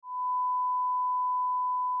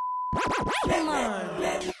Come on.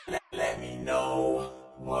 Let me know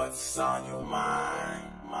what's on your mind.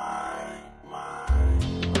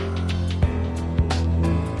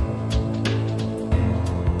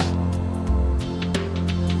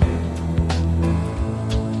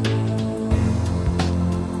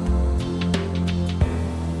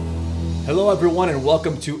 Hello, everyone, and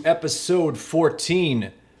welcome to episode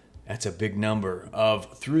 14. That's a big number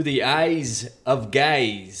of Through the Eyes of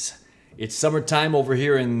Guys. It's summertime over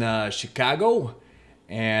here in Chicago,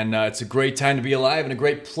 and it's a great time to be alive and a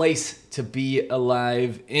great place to be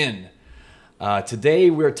alive in.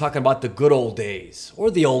 Today, we're talking about the good old days,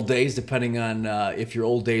 or the old days, depending on if your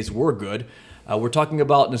old days were good. We're talking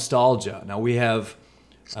about nostalgia. Now, we have...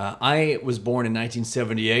 I was born in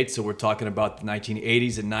 1978, so we're talking about the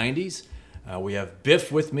 1980s and 90s. We have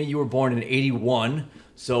Biff with me. You were born in 81,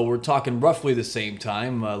 so we're talking roughly the same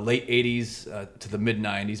time, late 80s to the mid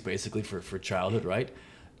 90s, basically for childhood, right?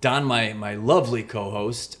 Don, my lovely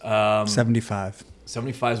co-host, 75.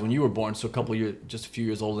 75 is when you were born, so a couple years, just a few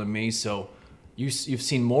years older than me. So you've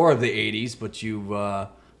seen more of the 80s, but you've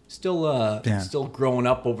still growing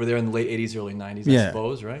up over there in the late 80s, early 90s, I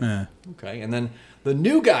suppose, right? Yeah. Okay, and then the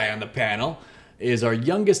new guy on the panel is our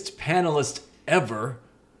youngest panelist ever.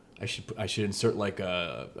 I should insert like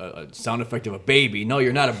a sound effect of a baby. No,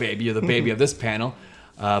 you're not a baby. You're the baby of this panel.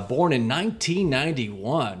 Born in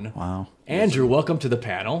 1991. Wow. Andrew, welcome to the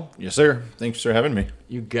panel. Yes, sir. Thanks for having me.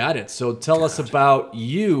 You got it. So tell us about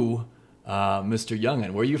you, Mr.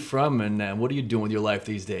 Youngin. Where are you from, and what are you doing with your life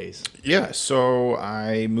these days? Yeah, so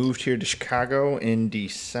I moved here to Chicago in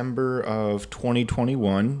December of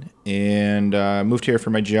 2021, and moved here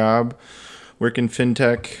for my job. Work in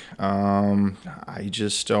fintech. I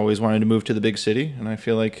just always wanted to move to the big city, and I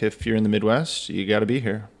feel like if you're in the Midwest, you got to be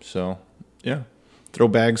here. So, yeah. Throw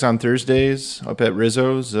bags on Thursdays up at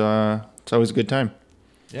Rizzo's. It's always a good time.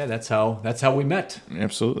 Yeah, that's how we met.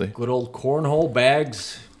 Absolutely. Good old cornhole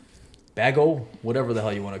bags, bago, whatever the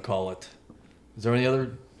hell you want to call it. Is there any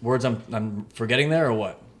other words I'm forgetting there or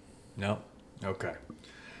what? No? Okay.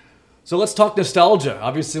 So let's talk nostalgia.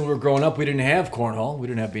 Obviously, when we were growing up, we didn't have cornhole. We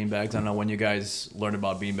didn't have beanbags. I don't know when you guys learned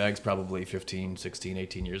about beanbags, probably 15, 16,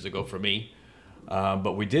 18 years ago for me.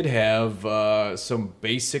 But we did have some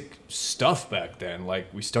basic stuff back then.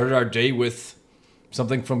 Like we started our day with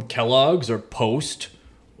something from Kellogg's or Post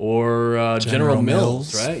or General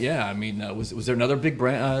Mills, right? Yeah, I mean, was there another big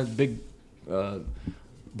brand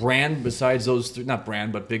besides those three? Not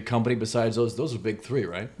brand, but big company besides those? Those are big three,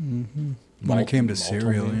 right? Mm-hmm. When it came to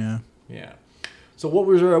cereal, yeah. Yeah. So what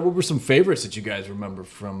were some favorites that you guys remember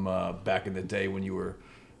from back in the day when you were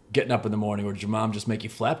getting up in the morning, or did your mom just make you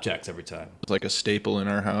flapjacks every time? It's like a staple in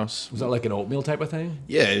our house. Was that like an oatmeal type of thing?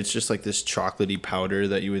 Yeah, it's just like this chocolatey powder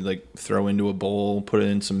that you would like throw into a bowl, put it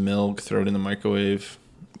in some milk, throw it in the microwave,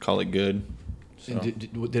 call it good. So.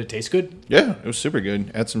 Did it taste good? Yeah, it was super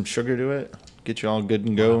good. Add some sugar to it, get you all good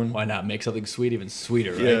and going. Why not make something sweet even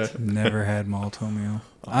sweeter, right? Yeah. Never had malt oatmeal.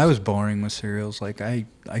 I was boring with cereals. Like I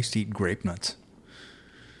used to eat grape nuts.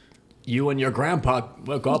 You and your grandpa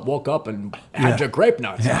woke up and had your grape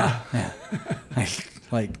nuts, huh? Yeah.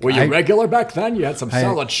 Were you regular back then? You had some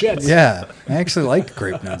solid shits. Yeah, I actually liked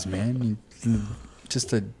grape nuts, man. You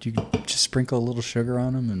could just sprinkle a little sugar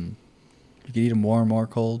on them, and you could eat them warm or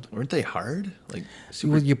cold. Weren't they hard?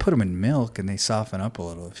 Well, you put them in milk, and they soften up a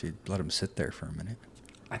little if you let them sit there for a minute.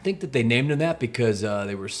 I think that they named them that because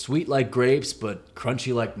they were sweet like grapes, but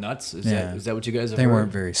crunchy like nuts. Is that what you guys have They heard?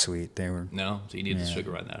 weren't very sweet. They were... No? So you needed the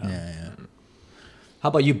sugar on that, huh? Yeah. How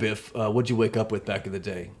about you, Biff? What'd you wake up with back in the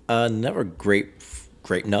day? Never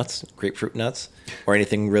grapefruit nuts, or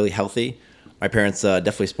anything really healthy. My parents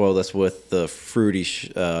definitely spoiled us with the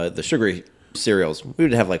the sugary cereals. We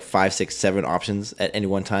would have like 5, 6, 7 options at any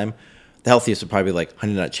one time. The healthiest would probably be like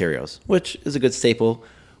Honey Nut Cheerios, which is a good staple.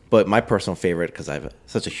 But my personal favorite, because I have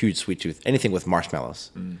such a huge sweet tooth, anything with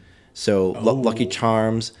marshmallows. So Lucky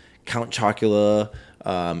Charms, Count Chocula,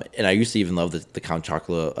 and I used to even love the Count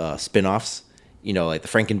Chocula spin-offs. You know, like the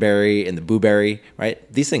Frankenberry and the Boo Berry,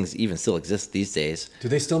 right? These things even still exist these days. Do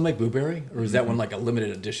they still make Boo Berry? Or is that one like a limited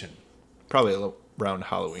edition? Probably around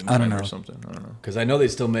Halloween I don't time know. or something. I don't know. Because I know they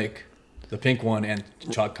still make the pink one and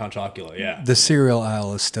Count Chocula, yeah. The cereal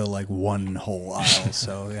aisle is still like one whole aisle,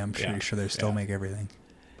 so I'm pretty sure they still make everything.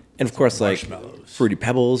 And of course, like Fruity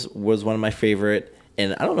Pebbles was one of my favorite.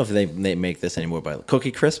 And I don't know if they make this anymore, but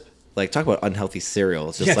Cookie Crisp. Like, talk about unhealthy cereal.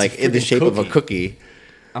 It's just like in the shape of a cookie.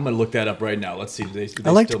 I'm going to look that up right now. Let's see. Do they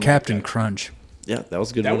I liked still Captain make that? Crunch. Yeah, that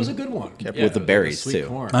was a good That one. was a good one. With the berries, sweet too.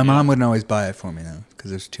 Corn. My mom wouldn't always buy it for me, though,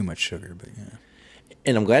 because there's too much sugar, but yeah.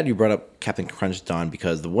 And I'm glad you brought up Captain Crunch, Don,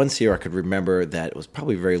 because the one cereal I could remember that was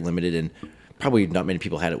probably very limited and probably not many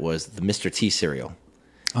people had it, was the Mr. T cereal.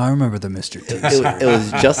 I remember the Mr. T. It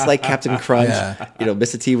was just like Captain Crunch. Yeah. You know,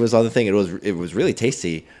 Mr. T was on the thing. It was really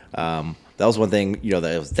tasty. That was one thing, you know,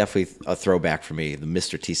 that was definitely a throwback for me, the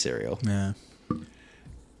Mr. T cereal. Yeah.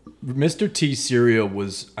 Mr. T cereal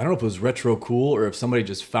was, I don't know if it was retro cool or if somebody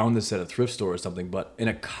just found this at a thrift store or something, but in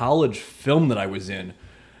a college film that I was in,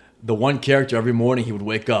 the one character every morning he would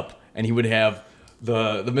wake up and he would have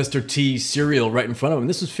the Mr. T cereal right in front of him.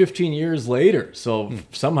 This was 15 years later, so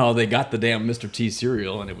somehow they got the damn Mr. T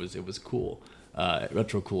cereal, and it was cool,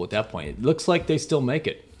 retro cool at that point. It looks like they still make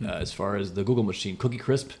it as far as the Google machine. Cookie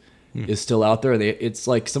Crisp is still out there. It's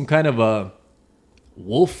like some kind of a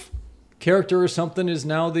wolf character or something is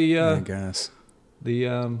now I guess.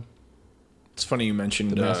 the It's funny you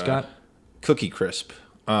mentioned mascot. Cookie Crisp.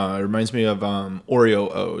 It reminds me of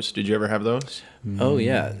Oreo O's. Did you ever have those? Oh,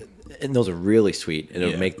 yeah. And those are really sweet. And it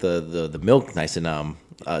would make the milk nice and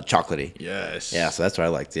chocolatey. Yes. Yeah, so that's what I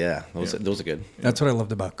liked. Yeah, those are good. That's what I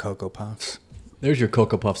loved about Cocoa Puffs. There's your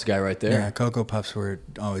Cocoa Puffs guy right there. Yeah, Cocoa Puffs were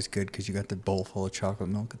always good because you got the bowl full of chocolate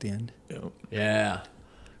milk at the end. Yep. Yeah.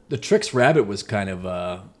 The Trix Rabbit was kind of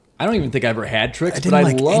I don't even think I ever had Trix, I but didn't I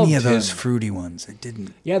like loved any of those him. fruity ones. I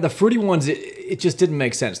didn't. Yeah, the fruity ones, it just didn't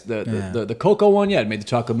make sense. The cocoa one, yeah, it made the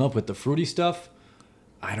chocolate milk, but the fruity stuff,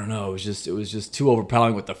 I don't know. It was just too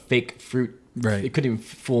overpowering with the fake fruit. Right. It couldn't even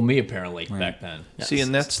fool me apparently back then. See,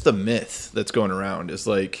 and that's the myth that's going around is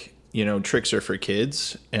like, you know, tricks are for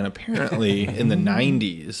kids. And apparently in the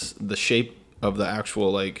 90s, the shape of the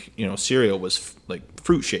actual, like, you know, cereal was like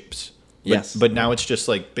fruit shapes. Yes. But now it's just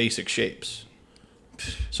like basic shapes.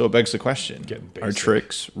 So it begs the question, Getting are basic.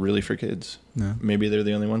 tricks really for kids? No. Maybe they're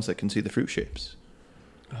the only ones that can see the fruit shapes.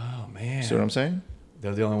 Oh man, See what I'm saying?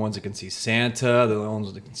 they're the only ones that can see Santa. They're the only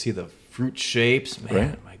ones that can see the fruit shapes. Man,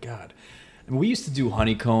 Right. my God. I mean, we used to do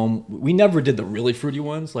honeycomb. We never did the really fruity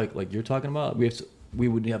ones, like you're talking about. We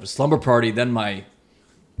would have a slumber party. Then I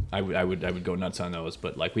would go nuts on those.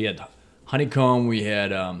 But like we had honeycomb, we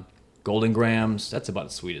had golden grams. That's about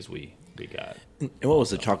as sweet as we got. And what was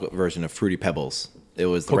the chocolate version of Fruity Pebbles? It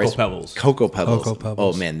was the Cocoa Pebbles. Cocoa Pebbles. Cocoa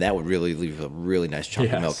Pebbles. Oh man, that would really leave a really nice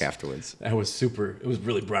chocolate Yes. milk afterwards. That was super. It was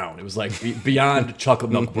really brown. It was like beyond chocolate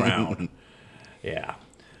milk brown. Yeah.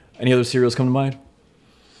 Any other cereals come to mind?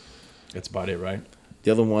 That's about it, right?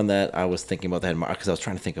 The other one that I was thinking about that because I was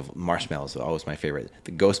trying to think of marshmallows. Always my favorite.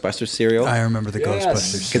 The Ghostbusters cereal. I remember the Yes.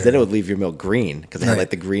 Ghostbusters. Because then it would leave your milk green because it had Right. like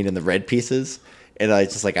the green and the red pieces. And I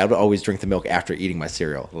just like I would always drink the milk after eating my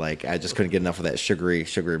cereal. Like I just couldn't get enough of that sugary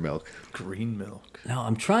milk. Green milk. Now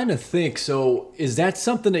I'm trying to think. So is that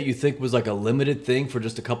something that you think was like a limited thing for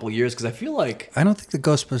just a couple of years? Because I feel like I don't think the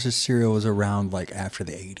Ghostbusters cereal was around like after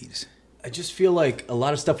the 80s. I just feel like a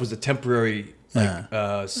lot of stuff was a temporary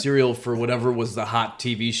cereal for whatever was the hot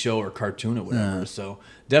TV show or cartoon or whatever. So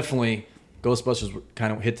definitely Ghostbusters were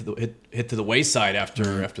kind of hit to the wayside after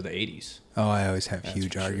the 80s. Oh, I always have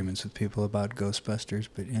huge arguments with people about Ghostbusters,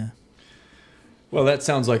 but yeah. Well, that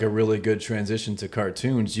sounds like a really good transition to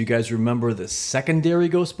cartoons. Do you guys remember the secondary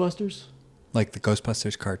Ghostbusters? Like the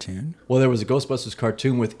Ghostbusters cartoon. Well, there was a Ghostbusters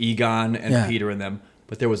cartoon with Egon and Yeah. Peter in them,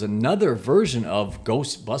 but there was another version of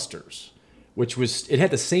Ghostbusters, which it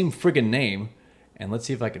had the same friggin' name, and let's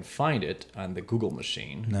see if I can find it on the Google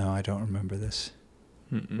machine. No, I don't remember this.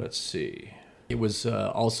 Let's see. It was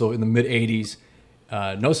also in the mid '80s.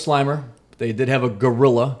 No Slimer. They did have a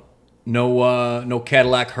gorilla. No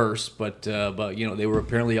Cadillac hearse, but you know they were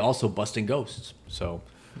apparently also busting ghosts. So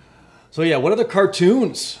yeah. What other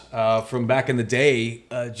cartoons from back in the day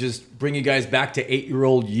just bring you guys back to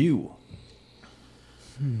 8-year-old you?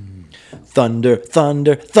 Thunder,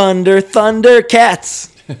 thunder, thunder, thunder,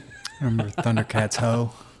 cats. I remember Thundercats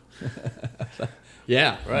Ho.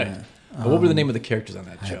 Yeah, right. But what were the name of the characters on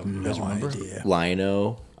that show? You guys No remember? idea.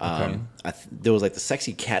 Lino. Okay. There was like the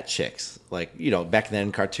sexy cat chicks. Like, you know, back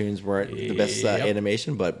then cartoons weren't the best Yep.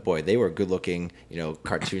 animation, but boy, they were good looking, you know,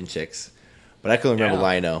 cartoon chicks. But I couldn't remember Yeah.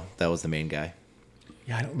 Lino. That was the main guy.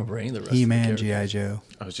 Yeah, I don't remember any of the rest. of He-Man, the characters. G.I. Joe.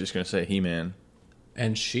 I was just going to say He-Man.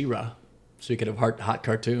 And She-Ra. Speaking of hot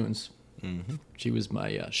cartoons, she was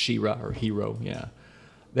my She-Ra or hero. Yeah,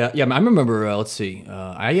 yeah. I remember. Let's see.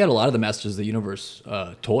 I had a lot of the Masters of the Universe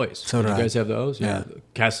toys. So did you I. guys have those? Yeah.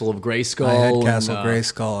 Castle of Grayskull. I had Castle and,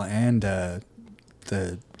 Grayskull and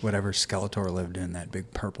the whatever Skeletor lived in, that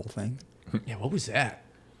big purple thing. Yeah, what was that?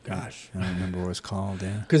 Gosh, I don't remember what it was called,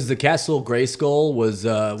 yeah. because the Castle Grayskull was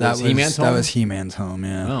He-Man's home. That was He-Man's home,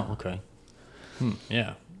 yeah. Oh, okay.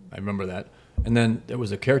 Yeah, I remember that. And then there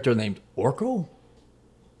was a character named Orko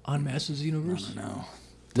on Masters of the Universe. No.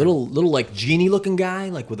 Little like genie looking guy,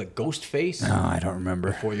 like with a ghost face. No, I don't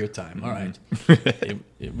remember. Before your time. All right.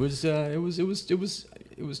 It was. I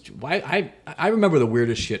remember the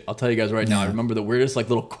weirdest shit. I'll tell you guys right now. I remember the weirdest like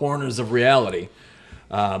little corners of reality.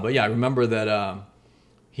 But yeah, I remember that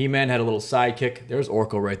He-Man had a little sidekick. There's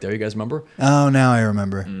Orko right there. You guys remember? Oh, now I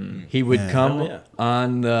remember. He would come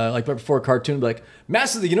on like right before a cartoon, be like,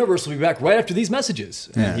 "Masters of the Universe will be back right after these messages,"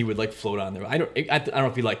 and he would like float on there. I don't know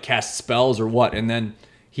if he like cast spells or what. And then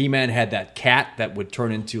He-Man had that cat that would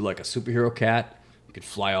turn into like a superhero cat. You could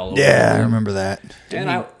fly all over. Yeah, I remember that.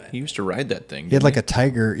 And He used to ride that thing. He had like a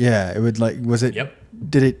tiger. Yeah, it would like, was it? Yep.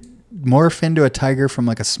 Did it morph into a tiger from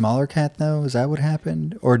like a smaller cat though? Is that what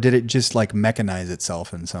happened? Or did it just like mechanize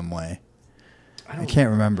itself in some way? I can't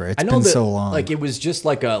remember. It's been so long. Like it was just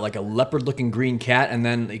like a leopard-looking green cat, and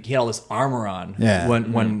then like, he had all this armor on. Yeah.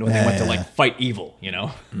 When they went to like fight evil, you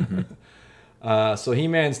know. So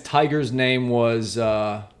He-Man's tiger's name was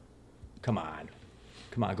come on,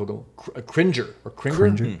 go Cringer or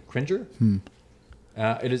Kringer. Cringer.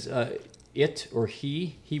 It is it or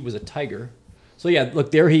he. He was a tiger. So yeah,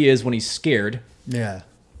 look, there he is when he's scared, yeah.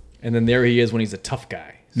 and then there he is when he's a tough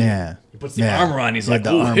guy. Yeah. He puts the armor on. He's like, the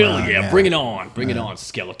 "Oh armor hell on, yeah, bring it on,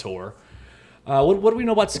 Skeletor." What do we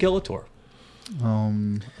know about Skeletor?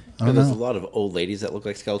 There's a lot of old ladies that look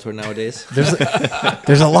like Skeletor nowadays.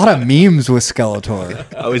 There's a lot of memes with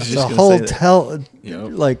Skeletor. I was just a gonna whole say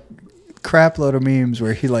that. like crap load of memes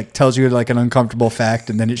where he like tells you like an uncomfortable fact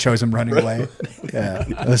and then it shows him running away. Yeah,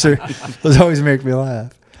 those always make me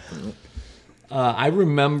laugh. I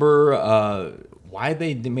remember why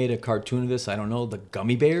they made a cartoon of this. I don't know. The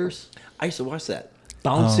Gummy Bears I used to watch that.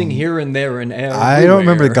 bouncing here and there and everywhere. I don't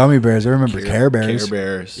remember the Gummy Bears. I remember Care Bears. Care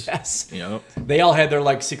Bears. Yes. Yep. They all had their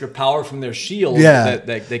like secret power from their shield. Yeah,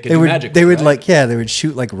 that they could do magic. They with, would right? they would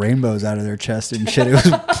shoot like rainbows out of their chest and shit.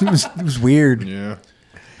 It was weird. Yeah.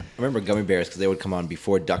 I remember Gummy Bears because they would come on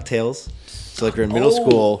before DuckTales. So like we're in middle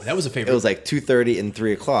school. That was a favorite. It was like 2:30 and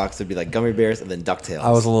 3 o'clock. So it'd be like Gummy Bears and then DuckTales.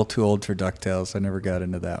 I was a little too old for DuckTales. I never got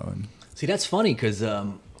into that one. See, that's funny because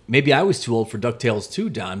maybe I was too old for DuckTales too,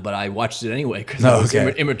 Don, but I watched it anyway because I was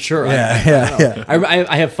immature. Yeah.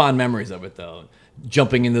 I have fond memories of it though.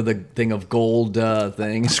 Jumping into the thing of gold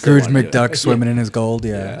thing. Scrooge McDuck swimming in his gold.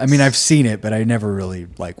 Yeah. I mean, I've seen it, but I never really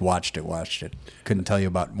like watched it. Couldn't tell you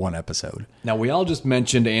about one episode. Now, we all just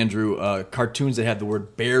mentioned, Andrew, cartoons that had the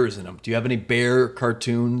word bears in them. Do you have any bear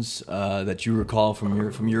cartoons that you recall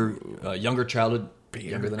from your younger childhood,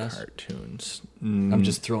 younger than us? Cartoons. I'm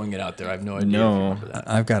just throwing it out there. I have no idea. No. If you remember that.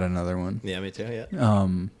 I've got another one. Yeah, me too. Yeah.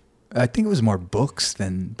 I think it was more books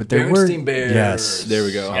but there were Berenstain Bears. Yes. There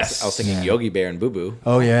we go. Yes. I was thinking Yogi Bear and Boo Boo.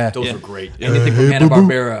 Oh yeah. Those were great. Anything from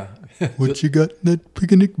Hanna-Barbera. What you got in that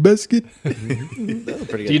picnic basket? Pretty good.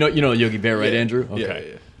 Do you know Yogi Bear, right, Andrew?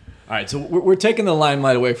 Okay. Yeah. All right, so we're taking the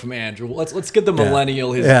limelight away from Andrew. Let's get the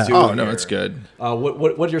millennial his due. Oh no, here. it's good.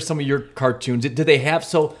 What are some of your cartoons? Did they have?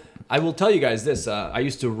 So I will tell you guys this. I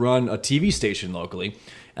used to run a TV station locally,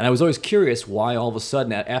 and I was always curious why all of a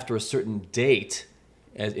sudden after a certain date,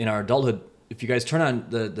 in our adulthood, if you guys turn on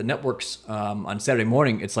the networks on Saturday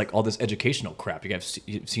morning, it's like all this educational crap.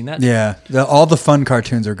 You've seen that? Yeah. All the fun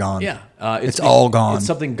cartoons are gone. Yeah, it's all gone. It's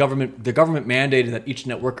something the government mandated that each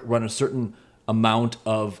network run a certain amount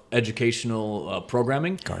of educational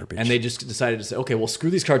programming. Garbage. And they just decided to say, okay, well, screw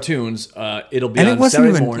these cartoons. It'll be And on it wasn't Saturday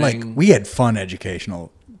even morning. like we had fun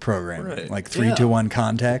educational programming, Right. like 3-2-1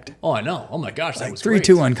 Contact. Oh, I know. Oh my gosh, that Like was great.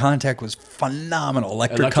 3-2-1 Contact was phenomenal.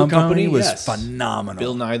 Electric Company was yes. phenomenal.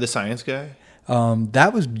 Bill Nye the Science Guy.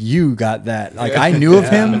 That was you got that. Like I knew of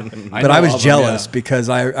him, I but know I was of him, jealous yeah. because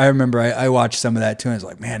I remember I watched some of that too. And I was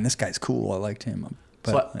like, man, this guy's cool. I liked him.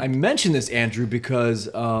 But So I mentioned this, Andrew, because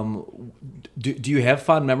do you have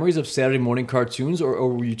fond memories of Saturday morning cartoons,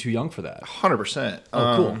 or were you too young for that? 100%.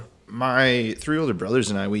 Oh, cool. My 3 older brothers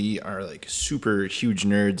and I, we are like super huge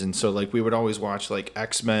nerds, and so like we would always watch like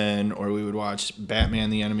X-Men, or we would watch Batman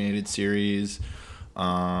the Animated Series,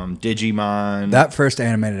 Digimon. that first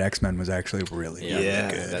animated X-Men was actually really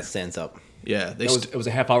Yeah. good. That stands up. Yeah, It was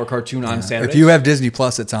a half-hour cartoon on Saturday. If you have Disney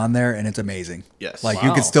Plus, it's on there and it's amazing. Yes. Like you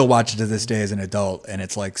Wow. could still watch it to this day as an adult, and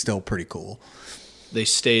it's like still pretty cool. they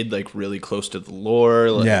stayed like really close to the lore.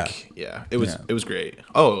 Like, yeah, it was great.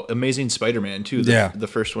 Oh, Amazing Spider-Man too. The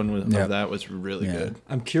first one of that was really good.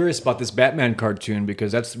 I'm curious about this Batman cartoon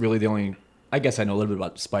because that's really the only. I guess I know a little bit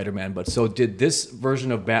about Spider-Man, but so did this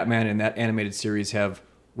version of Batman in that animated series have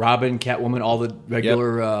Robin, Catwoman, all the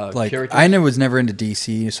regular Like characters? I was never into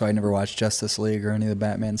DC, so I never watched Justice League or any of the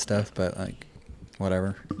Batman stuff. But like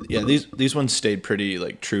whatever. Yeah, these ones stayed pretty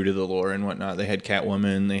like true to the lore and whatnot. They had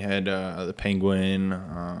Catwoman, they had the Penguin,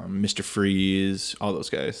 Mr. Freeze, all those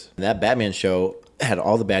guys. And that Batman show had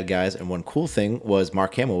all the bad guys, and one cool thing was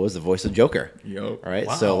Mark Hamill was the voice of Joker. Yup. All right,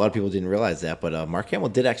 Wow. so a lot of people didn't realize that, but Mark Hamill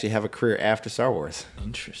did actually have a career after Star Wars.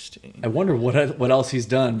 Interesting. I wonder what else he's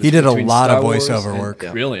done. He did a between lot Star of Wars voiceover and- work.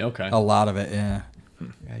 Yeah. Really? Okay. A lot of it, yeah.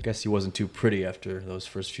 I guess he wasn't too pretty after those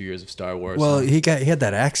first few years of Star Wars. Well, huh? he had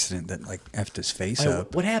that accident that like effed his face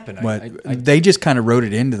up. What happened? They just kind of wrote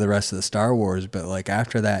it into the rest of the Star Wars, but like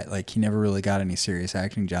after that, like he never really got any serious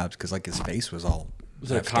acting jobs because like his face was all. Was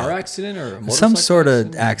it a car accident or a Some motorcycle sort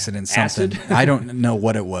of accident? accident, something. Acid? I don't know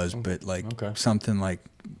what it was, but like Okay. something like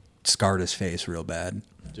scarred his face real bad.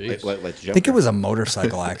 Jeez. Like I think it was a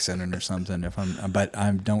motorcycle accident or something. But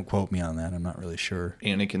don't quote me on that. I'm not really sure.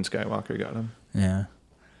 Anakin Skywalker got him. Yeah.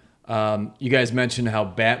 You guys mentioned how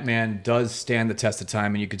Batman does stand the test of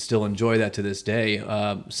time, and you could still enjoy that to this day.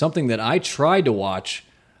 Something that I tried to watch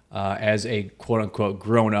as a quote-unquote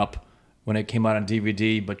grown-up when it came out on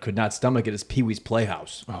DVD, but could not stomach it, is Pee-wee's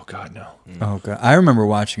Playhouse. Oh God, no. Oh god, I remember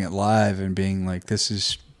watching it live and being like, "This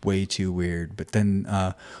is way too weird." But then,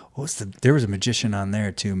 there was a magician on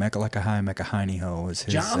there too. Mecca-like-a-high, was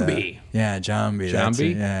his. Jambi. Yeah, Jambi. that's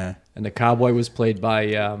Jambi? it, yeah. And the cowboy was played by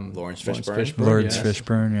Lawrence Fishburne. Lawrence yes.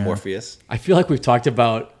 Fishburne. Yeah. Morpheus. I feel like we've talked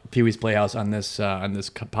about Pee-wee's Playhouse on this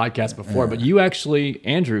podcast before, but you actually,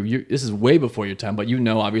 Andrew, this is way before your time, but you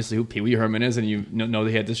know obviously who Pee-wee Herman is, and you know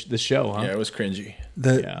they had this show, huh? Yeah, it was cringy.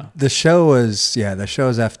 The show was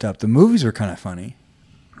effed up. The movies were kind of funny.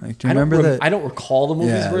 Like, do you remember that? I don't recall the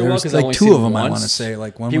movies Yeah, very there well was, because like, I only two seen of them, once. I wanna say,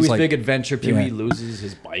 like, one was, Pee-wee's like- Big Adventure. Pee-wee Yeah. loses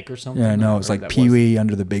his bike or something. Yeah, no, it was Whatever like that was. Pee-wee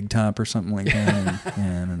under the big top or something like that. And,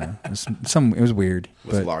 yeah, I don't know. It was weird.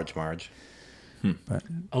 With But Large Marge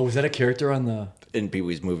Oh, was that a character on the? in Pee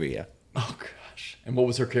Wee's movie. Yeah, Oh gosh! And what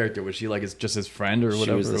was her character? Was she like just his friend or she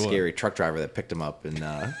whatever? was the or what? scary truck driver that picked him up and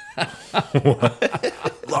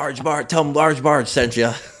Large Marge. Tell him Large Marge sent you.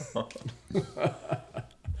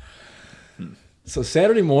 So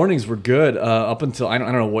Saturday mornings were good up until I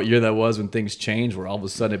don't know what year that was when things changed, where all of a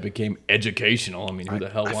sudden it became educational. I mean, who the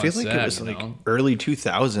hell I wants feel like that? it was you like know? early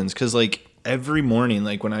 2000s because like every morning,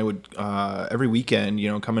 like when I would every weekend,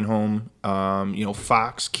 coming home,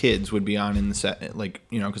 Fox Kids would be on in the set, like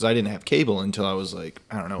because I didn't have cable until I was like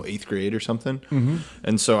I don't know 8th grade or something,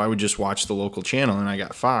 and so I would just watch the local channel, and I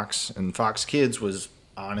got Fox, and Fox Kids was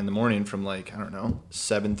on in the morning from like I don't know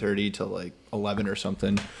 7:30 till like 11 or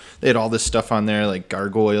something. They had all this stuff on there like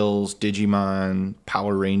Gargoyles, Digimon,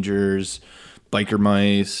 Power Rangers, Biker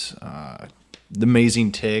Mice, The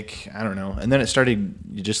Amazing Tick. I don't know, and then it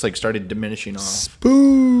started diminishing off.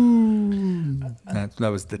 Spoon. That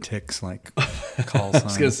was the Tick's like call sign. I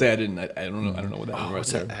was gonna say I don't know what that was.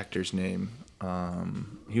 What's that actor's name?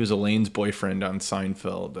 He was Elaine's boyfriend on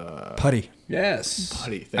Seinfeld. Putty. Yes.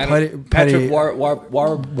 Putty. Patrick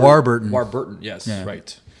Warburton. Warburton. Yes, Yeah.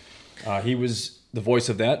 right. He was the voice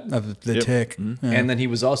of that, Of the Yep. Tick. Mhm. Yeah. and then he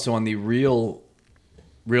was also on the real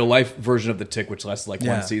life version of the Tick, which lasted like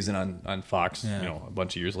Yeah. one season on Fox. Yeah. A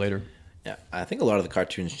bunch of years later. Yeah, I think a lot of the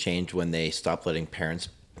cartoons changed when they stopped letting parents,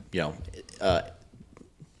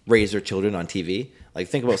 raise their children on TV. Like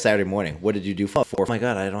think about Saturday morning. What did you do for? Oh my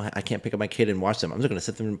God, I can't pick up my kid and watch them. I'm just going to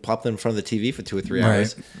sit them and plop them in front of the TV for 2 or 3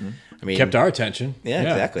 hours. Right. I mean, Kept our attention. Yeah,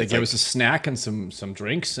 exactly. They It's gave like- us a snack and some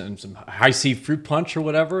drinks and some high C fruit punch or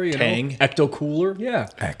whatever. Tang. Ecto Cooler. Yeah.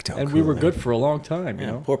 Ecto And we were Cooler. good for a long time. You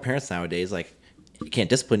yeah, know. poor parents nowadays, like you can't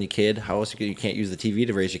discipline your kid. How else you can't use the TV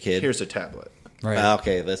to raise your kid? Here's a tablet. Right.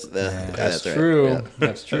 Okay, that's That's right. true. Yeah.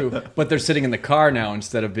 That's true. But they're sitting in the car now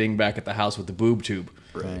instead of being back at the house with the boob tube.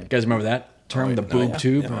 Right. You guys remember that term, the boob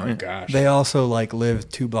tube? Oh gosh. They also like live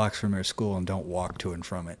 2 blocks from their school and don't walk to and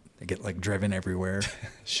from it. They get like driven everywhere.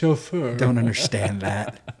 Chauffeur. Don't understand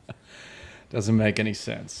that. Doesn't make any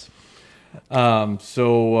sense.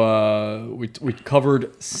 So we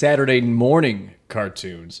covered Saturday morning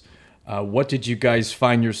cartoons. What did you guys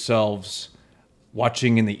find yourselves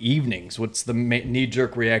watching in the evenings? What's the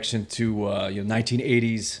knee-jerk reaction to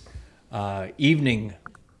 1980s evening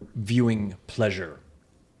viewing pleasure?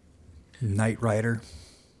 Knight Rider.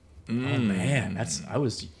 Oh man, I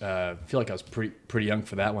was feel like I was pretty young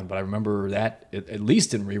for that one, but I remember that at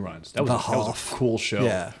least in reruns. That was a Hoff. cool show.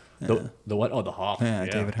 Yeah. The what? Oh, the Hoff. Yeah,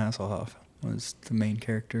 David Hasselhoff was the main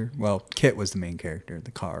character. Well, Kit was the main character,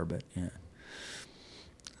 the car, but yeah.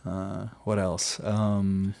 What else?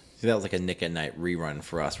 See, that was like a Nick at Night rerun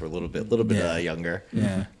for us. We're a little bit Yeah. younger.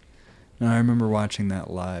 Yeah. No, I remember watching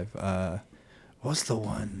that live. What was the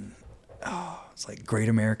one? Oh, it's like Great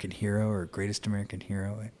American Hero or Greatest American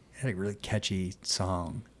Hero. It had a really catchy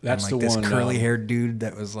song. That's and like the this one, curly-haired dude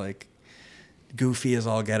that was like goofy as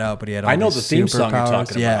all get out, but he had all I know these the theme song you're superpowers.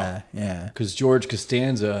 talking about. Yeah. Because George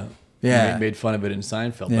Costanza made fun of it in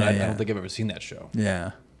Seinfeld, but I don't think I've ever seen that show.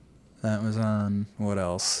 Yeah. That was on, what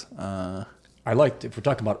else? I liked, if we're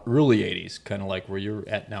talking about early 80s, kind of like where you're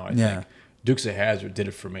at now, I think. Dukes of Hazzard did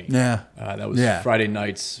it for me. Yeah. That was Friday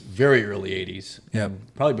nights, very early 80s. Yep.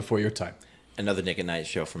 Probably before your time. Another Nick at Night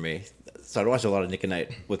show for me. So I'd watch a lot of Nick at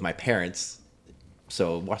Night with my parents.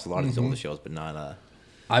 So watched a lot of these older shows, but not...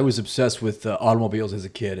 I was obsessed with automobiles as a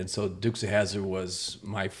kid, and so Dukes of Hazzard was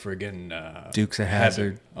my friggin' Dukes of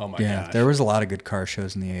Hazzard. Oh my gosh. There was a lot of good car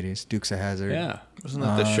shows in the 80s. Dukes of Hazzard. Yeah. Wasn't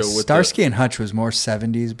that the show with Starsky and Hutch was more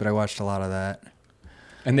 70s, but I watched a lot of that.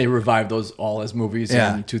 And they revived those all as movies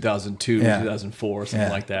in 2002, 2004, something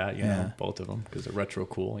like that. You know, both of them because they're retro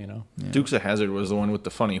cool. You know, Dukes of Hazzard was the one with the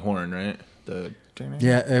funny horn, right? It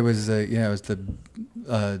was the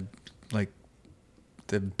like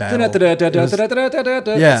the battle.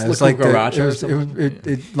 Yeah, it was like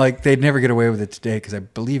it like they'd never get away with it today because I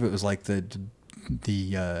believe it was like the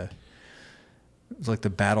it was like the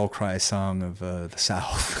battle cry song of the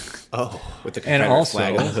South. Oh, with the Confederate and also,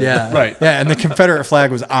 flag. right, yeah, and the Confederate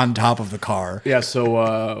flag was on top of the car. Yeah, so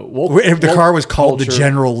the car was called culture. the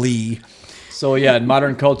General Lee. So yeah, in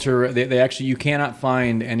modern culture, they actually you cannot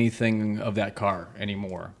find anything of that car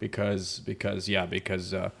anymore because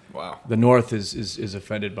the North is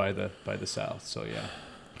offended by the South. So yeah,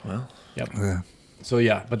 Well, yep. So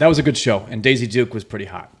yeah, but that was a good show, and Daisy Duke was pretty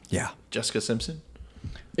hot. Yeah. Jessica Simpson.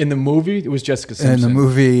 In the movie, it was Jessica Simpson. In the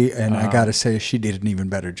movie, and I gotta say, she did an even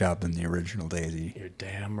better job than the original Daisy. You're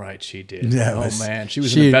damn right she did. Man, she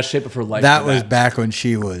was in she, the best shape of her life. That was back when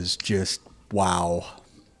she was just wow.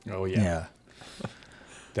 Oh yeah. Yeah.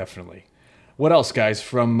 Definitely. What else, guys,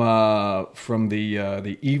 from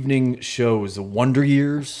the evening shows? The Wonder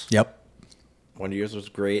Years. Yep. Wonder Years was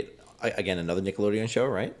great. Again, another Nickelodeon show,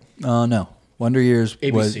 right? No. Wonder Years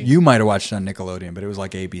was ABC. you might have watched it on Nickelodeon, but it was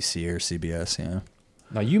like ABC or CBS. Yeah.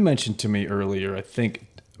 Now you mentioned to me earlier, I think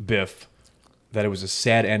Biff, that it was a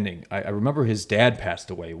sad ending. I remember his dad passed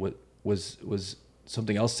away. What was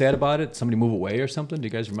something else sad about it? Somebody move away or something? Do you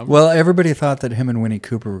guys remember? Well, everybody thought that him and Winnie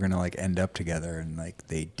Cooper were gonna like end up together, and like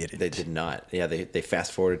they didn't. They did not. Yeah, they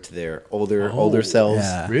fast forwarded to their older selves.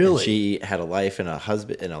 Yeah. Really? And she had a life and a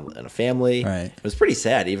husband and a family. Right. It was pretty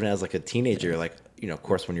sad, even as like a teenager. Like, you know, of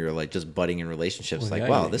course, when you're like just budding in relationships,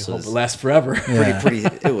 wow, this hope was it lasts forever. pretty.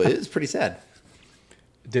 It was pretty sad.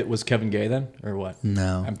 Was Kevin gay then, or what?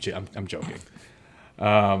 No. I'm joking.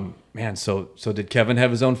 Man, so did Kevin have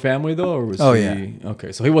his own family though, or was Oh, he? yeah.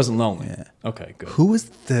 Okay, so he wasn't lonely. Yeah. Okay, good.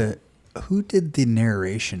 Who did the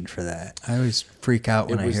narration for that? I always freak out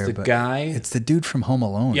when I hear the but guy. It's the dude from Home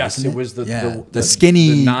Alone. Yes, isn't it was the skinny,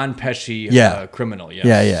 the non-peshy criminal. Yes.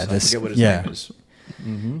 Yeah. I forget what his name is.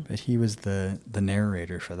 But he was the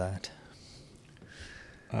narrator for that.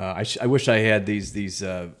 I wish I had these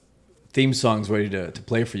theme songs ready to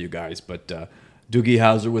play for you guys, but Doogie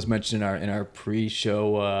Howser was mentioned in our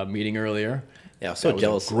pre-show meeting earlier. Yeah, I was so That was a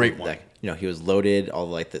jealous. great of one. that. You know, he was loaded. All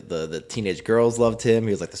like the teenage girls loved him. He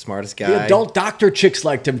was like the smartest guy. The adult doctor chicks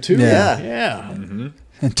liked him too. Yeah. Yeah. Mm-hmm.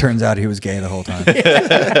 It turns out he was gay the whole time.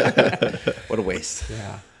 What a waste.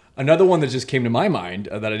 Yeah. Another one that just came to my mind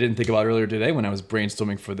that I didn't think about earlier today when I was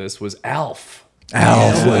brainstorming for this was Alf.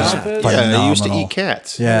 Alf was phenomenal. Yeah, he used to eat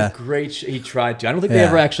cats. Yeah. Great. He tried to. I don't think they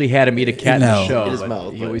ever actually had him eat a cat in No. the show. In his but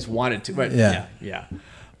mouth, he but- always wanted to. But Yeah. yeah.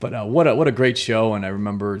 But what a great show, and I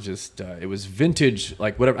remember just it was vintage,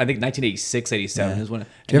 like whatever. I think 1986, 87 is when.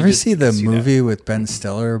 Did you ever see the movie with Ben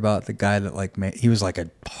Stiller about the guy that like he was like a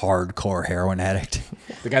hardcore heroin addict?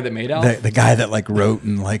 The guy that made Alf. The guy that like wrote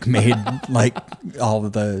and like made like all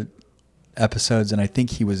of the episodes, and I think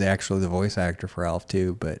he was actually the voice actor for Alf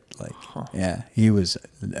too. But like, yeah, he was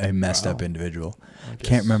a messed up individual.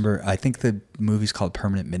 Can't remember. I think the movie's called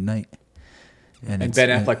Permanent Midnight. And Ben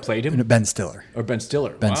Affleck played him? Ben Stiller. Or Ben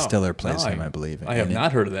Stiller. Ben Wow. Stiller plays No, him, I believe. I have And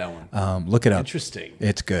not heard of that one. Look it up. Interesting.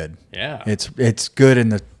 It's good. Yeah. It's good in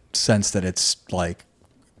the sense that it's like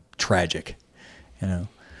tragic, you know.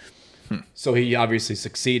 So he obviously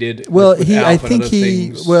succeeded. Well, with I Alf and think other he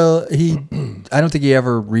things. I don't think he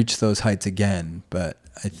ever reached those heights again, but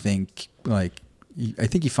I think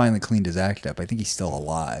he finally cleaned his act up. I think he's still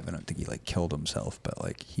alive. I don't think he like killed himself, but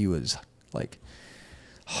like he was like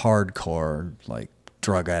hardcore like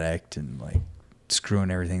drug addict and like screwing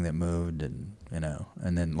everything that moved, and you know,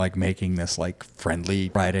 and then like making this like friendly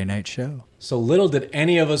Friday night show. So little did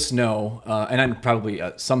any of us know, and I'm probably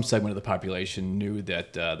some segment of the population knew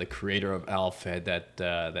that the creator of Alf had that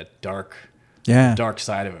dark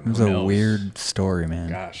side of him. It was Who a knows? weird story, man.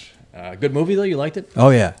 Gosh, good movie though. You liked it? Oh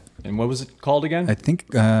yeah, And what was it called again? I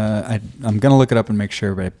think I'm gonna look it up and make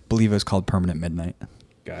sure, but I believe it was called Permanent Midnight.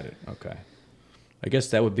 Got it. Okay. I guess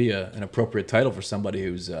that would be an appropriate title for somebody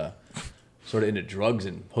who's sort of into drugs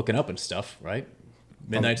and hooking up and stuff, right?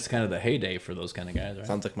 Midnight's kind of the heyday for those kind of guys, right?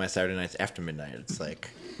 Sounds like my Saturday nights after midnight. It's like,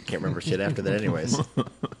 can't remember shit after that anyways.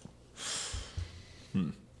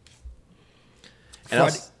 And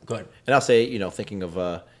Go ahead. And I'll say, thinking of,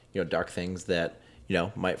 dark things that,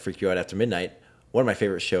 might freak you out after midnight. One of my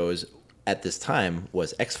favorite shows at this time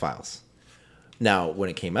was X-Files. Now, when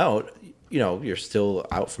it came out, you're still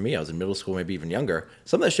out for me. I was in middle school, maybe even younger.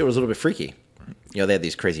 Some of that shit was a little bit freaky. They had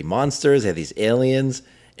these crazy monsters, they had these aliens,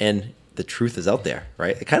 and the truth is out there,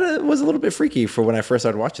 right? It kind of was a little bit freaky for when I first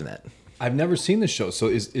started watching that. I've never seen the show. So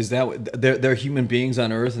is that they're human beings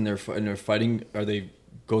on Earth and they're fighting? Are they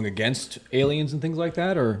going against aliens and things like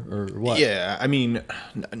that, or what? Yeah, I mean,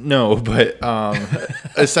 no, but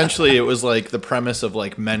essentially it was like the premise of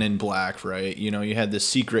like Men in Black, right? You had this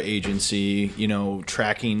secret agency,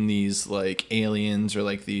 tracking these like aliens or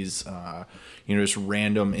like these, just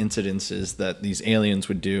random incidences that these aliens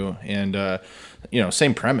would do. And,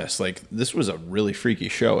 same premise. Like, this was a really freaky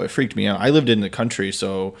show. It freaked me out. I lived in the country,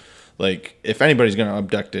 so like if anybody's going to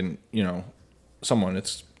abduct someone,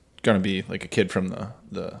 it's going to be like a kid from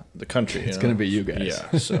the country. It's going to be you guys.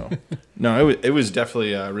 Yeah. So no, it was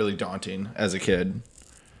definitely really daunting as a kid.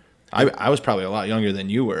 I was probably a lot younger than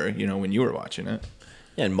you were, when you were watching it.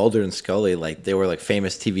 Yeah, and Mulder and Scully, like, they were like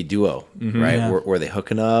famous TV duo, right? Yeah. Were they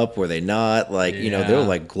hooking up? Were they not? Like, they were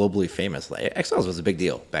like globally famous. Like, X-Files was a big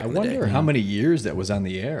deal back in the day. I wonder how many years that was on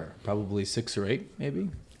the air. Probably 6 or 8, maybe.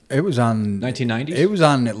 It was on 1990s? It was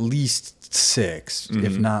on at least 6,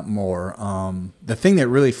 if not more. The thing that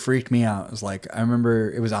really freaked me out was like, I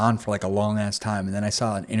remember it was on for like a long ass time, and then I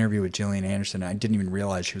saw an interview with Gillian Anderson, and I didn't even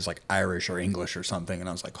realize she was like Irish or English or something, and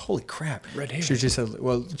I was like, holy crap. Red hair. She was just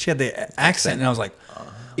she had the accent, and I was like,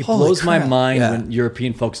 It holy blows my crap. mind Yeah. when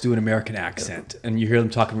European folks do an American accent and you hear them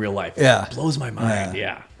talk in real life. Yeah. It blows my mind.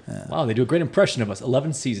 Yeah. Wow, they do a great impression of us.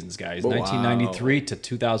 11 seasons, guys. 1993 to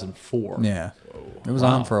 2004. Yeah. It was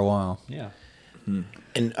on for a while. Yeah.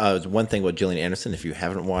 And one thing about Gillian Anderson, if you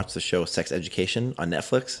haven't watched the show Sex Education on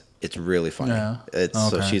Netflix, it's really funny. Yeah.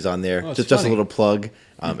 So Okay. she's on there. Oh, it's just a funny. little plug.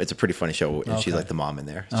 It's a pretty funny show, and she's Okay. like the mom in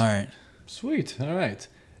there. All right. Sweet. All right.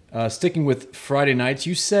 Sticking with Friday nights,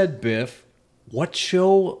 you said, Biff, what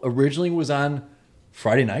show originally was on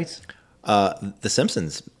Friday nights? The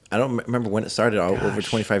Simpsons. I don't remember when it started. Over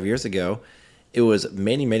 25 years ago. It was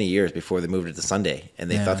many, many years before they moved it to Sunday, and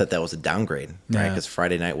they thought that was a downgrade, right? Yeah. Because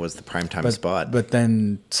Friday night was the primetime spot. But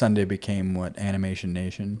then Sunday became what? Animation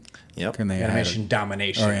Nation? Yep. And they had Animation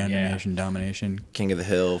Domination. Or Animation Domination. King of the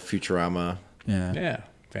Hill, Futurama. Yeah. Yeah.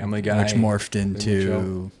 Family Guy. Which morphed Big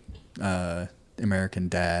into American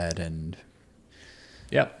Dad and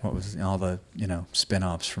Yep. what was all the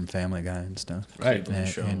spin-offs from Family Guy and stuff. Right.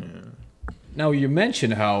 And Now, you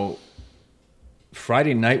mentioned how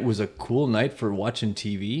Friday night was a cool night for watching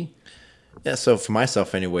TV. Yeah, so for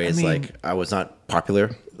myself anyway, it's mean- like I was not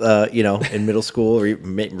popular, in middle school or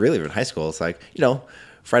really even high school. It's like,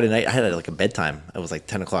 Friday night, I had like a bedtime. It was like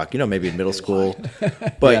 10 o'clock, maybe in middle school.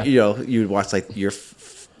 But, you'd watch like your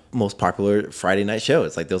most popular Friday night show.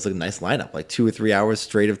 It's like there was a nice lineup, like 2 or 3 hours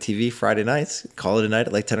straight of TV Friday nights. Call it a night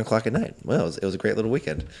at like 10 o'clock at night. Well, it was a great little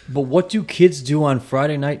weekend. But what do kids do on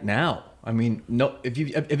Friday night now? I mean, no. Have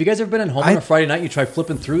you guys ever been at home on a Friday night? You try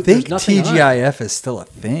flipping through. I think There's nothing TGIF is still a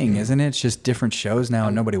thing, isn't it? It's just different shows now,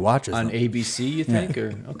 and nobody watches on them. ABC. You think,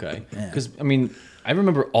 or okay? Because I mean, I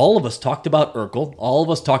remember all of us talked about Urkel. All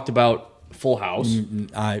of us talked about Full House.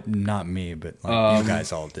 Not me, but like, you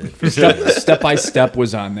guys all did. Step by Step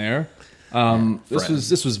was on there.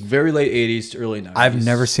 This was very late '80s to early '90s. I've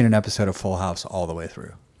never seen an episode of Full House all the way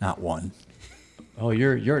through. Not one. Oh,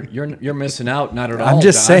 you're missing out. Not at all. I'm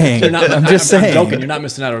just Don. saying. You're not- I'm just saying. joking. You're not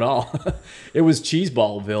missing out at all. It was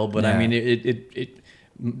Cheeseballville, but I Yeah. mean, it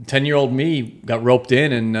 10-year-old me got roped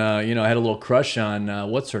in, and had a little crush on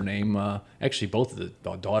what's her name? Actually, both of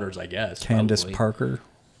the daughters, I guess. Candace probably. Parker.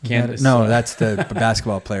 Candace, No, that's the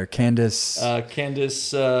basketball player. Candace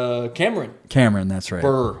Candace Cameron Cameron. That's right.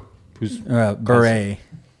 Burr, who's Bure.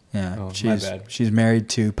 Yeah, Oh, my she's bad. she's married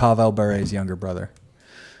to Pavel Bure's younger brother.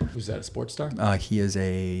 who's that? A sports star? He was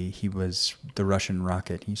the Russian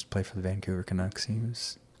Rocket. He used to play for the Vancouver Canucks. He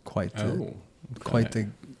was quite the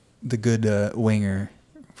good winger.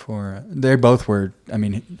 They both were. I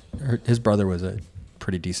mean, his brother was a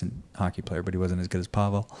pretty decent hockey player, but he wasn't as good as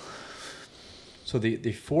Pavel. So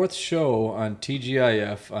the fourth show on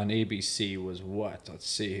TGIF on ABC was what? Let's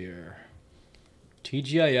see here.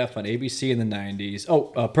 TGIF on ABC in the 90s.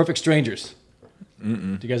 Oh, Perfect Strangers.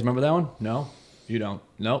 Do you guys remember that one? No? You don't?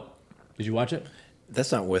 Nope. Did you watch it?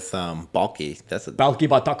 That's not with Balky. That's a Balki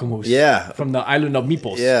Batakumus. Yeah. From the island of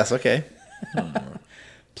Mipos. yes. Okay.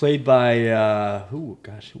 Played by, who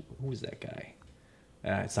was that guy?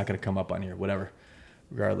 It's not going to come up on here. Whatever.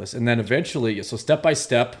 Regardless. And then eventually, so Step by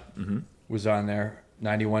Step was on there,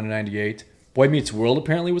 91 and 98. Boy Meets World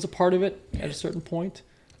apparently was a part of it at a certain point.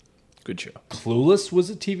 Good show. Clueless was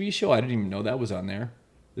a TV show. I didn't even know that was on there.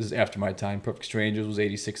 This is after my time. Perfect Strangers was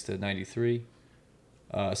 86 to 93.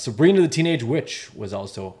 Sabrina the Teenage Witch was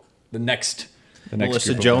also the next Melissa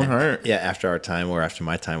group of Joan names. Hart. Yeah, after our time or after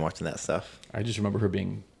my time watching that stuff. I just remember her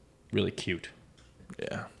being really cute.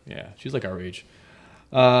 Yeah. Yeah, she's like our age.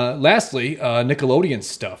 Lastly, Nickelodeon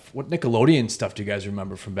stuff. What Nickelodeon stuff do you guys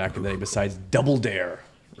remember from back in the day besides Double Dare?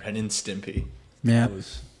 Ren and Stimpy. Yeah.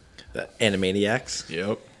 The Animaniacs.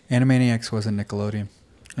 Yep. Animaniacs wasn't Nickelodeon.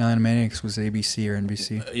 Animaniacs was ABC or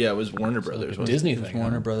NBC. Yeah, it was Warner Brothers. wasn't it? Disney It was thing.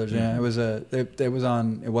 Warner huh? Brothers. Yeah, it was it was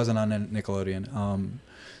on. It wasn't on Nickelodeon.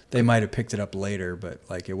 They might have picked it up later, but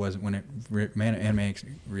like it wasn't when Animaniacs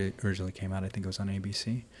originally came out. I think it was on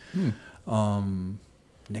ABC.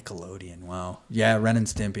 Nickelodeon. Wow. Yeah, Ren and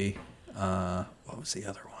Stimpy. What was the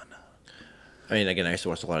other one? I mean, again, I used to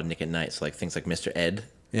watch a lot of Nick at Night, so like things like Mr. Ed.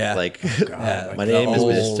 Yeah. Like, Yeah, my the name is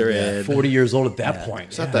old- Mr. yeah, Ed. 40 years old at that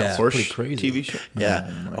point. Is that that Yeah, horse pretty crazy. TV show? Yeah,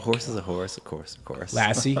 a horse is a horse, of course.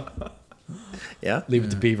 Lassie, Yeah. Leave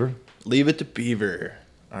It to Beaver. Leave It to Beaver.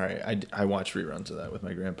 All right, I watched reruns of that with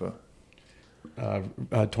my grandpa.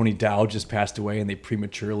 Tony Dow just passed away, and they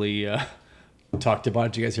prematurely talked about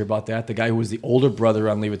it. Did you guys hear about that? The guy who was the older brother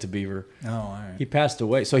on Leave It to Beaver. Oh, all right. He passed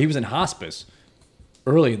away. So he was in hospice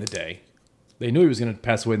early in the day. They knew he was going to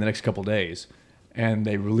pass away in the next couple of days, and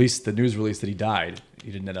they released the news release that he died.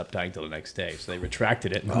 He didn't end up dying till the next day, so they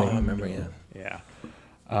retracted it. And Oh, I remember, yeah.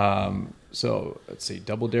 Yeah. So let's see,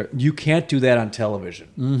 Double Dare. You can't do that on television.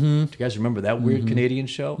 Mm-hmm. Do you guys remember that weird Canadian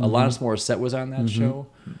show? Alanis Morissette was on that show.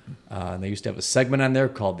 And they used to have a segment on there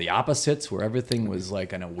called The Opposites, where everything was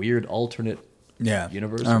like in a weird alternate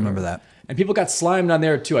universe. I remember that. And people got slimed on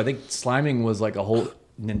there too. I think sliming was like a whole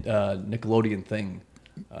Nickelodeon thing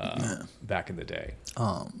back in the day.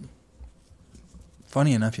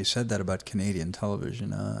 Funny enough, you said that about Canadian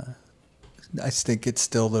television. I think it's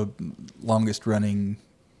still the longest running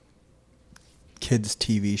kids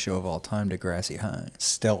TV show of all time, Degrassi High. It's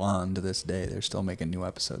still on to this day. They're still making new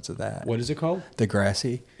episodes of that. What is it called?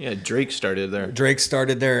 Degrassi. Yeah, Drake started there. Drake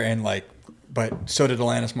started there, and but so did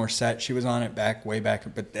Alanis Morissette. She was on it way back,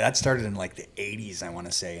 but that started in like the 80s, I want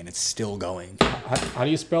to say, and it's still going. How do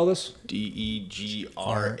you spell this?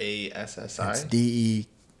 DEGRASSI. It's DE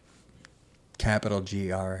capital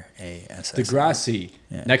GRASS. Degrassi,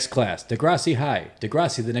 Yeah. next class. Degrassi High.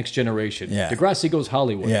 Degrassi, the next generation. Yeah. Degrassi goes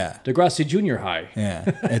Hollywood. Yeah. Degrassi Junior High. Yeah,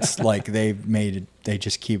 it's like they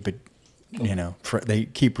just keep it, they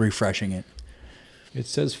keep refreshing it. It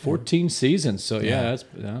says 14 seasons, so yeah, that's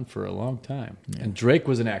been on for a long time. And Drake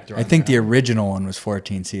was an actor. I think the original one was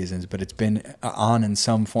 14 seasons, but it's been on in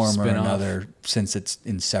some form or Spin-off. another since its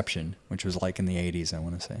inception, which was like in the 80s, I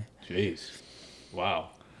want to say. Jeez,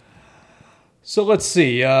 wow. So let's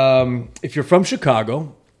see. If you're from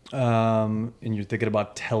Chicago and you're thinking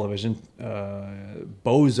about television,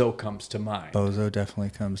 Bozo comes to mind. Bozo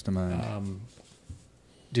definitely comes to mind.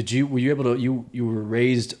 Were you able to? You were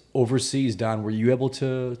raised overseas, Don. Were you able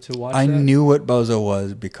to watch? I that? knew what Bozo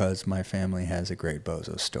was because my family has a great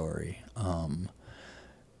Bozo story.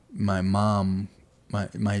 My mom,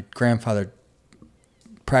 my grandfather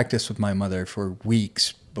practiced with my mother for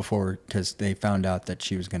weeks before, because they found out that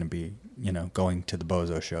she was going to be, going to the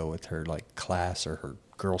Bozo show with her class or her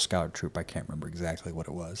Girl Scout troop. I can't remember exactly what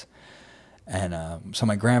it was. And so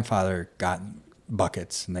my grandfather got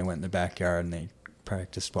buckets, and they went in the backyard and they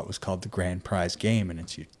practiced what was called the grand prize game, and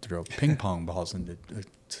it's you throw ping pong balls into a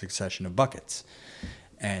succession of buckets,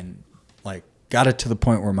 and got it to the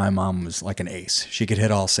point where my mom was like an ace. She could hit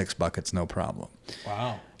all 6 buckets, no problem.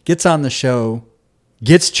 Wow. Gets on the show,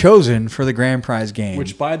 gets chosen for the grand prize game.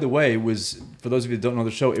 Which, by the way, was, for those of you that don't know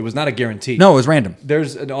the show, it was not a guarantee. No, it was random.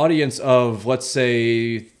 There's an audience of, let's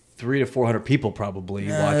say, 300 to 400 people probably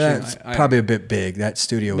watching. That's probably a bit big. That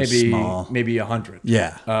studio was small. Maybe 100.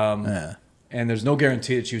 Yeah. Yeah. And there's no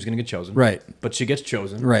guarantee that she was going to get chosen. Right. But she gets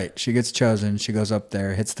chosen. Right. She gets chosen. She goes up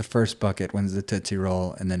there, hits the first bucket, wins the Tootsie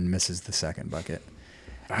Roll, and then misses the second bucket.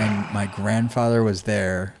 And my grandfather was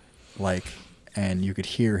there, and you could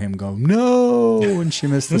hear him go, "No!" when she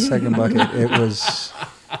missed the second bucket.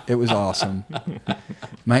 It was awesome.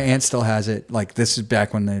 My aunt still has it. This is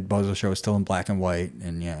back when the Bozo show was still in black and white,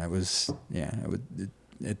 and it's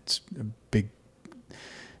a big,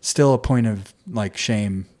 still a point of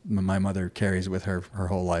shame my mother carries with her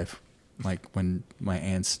whole life. Like when my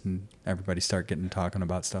aunts and everybody start talking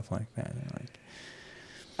about stuff like that. They're like,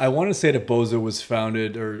 I want to say that Bozo was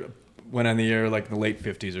founded or went on the air like in the late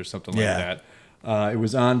 50s or something like that. It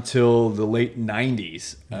was on till the late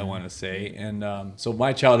 90s, I want to say. And so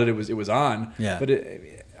my childhood, it was on. Yeah. But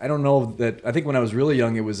I don't know that. I think when I was really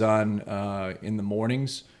young, it was on in the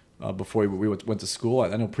mornings before we went to school.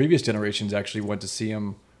 I know previous generations actually went to see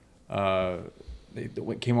him. They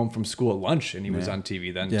came home from school at lunch, and he was on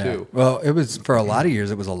TV then too. Well, it was for a lot of years.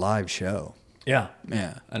 It was a live show. Yeah.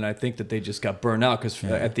 Yeah. And I think that they just got burned out because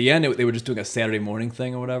at the end they were just doing a Saturday morning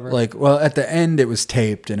thing or whatever. Like, well, at the end it was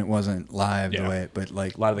taped and it wasn't live the way, but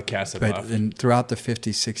like a lot of the cast had but left. and throughout the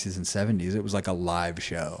 50s, 60s, and 70s, it was like a live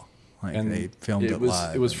show. Like And they filmed it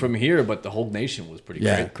live. It was from here, but the whole nation was pretty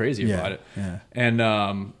crazy about it. Yeah.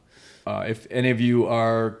 And if any of you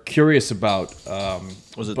are curious about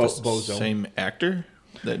Was it Bozo, the same actor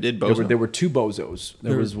that did Bozo? there were two Bozos.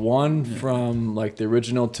 There was one from like the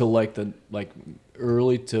original till like the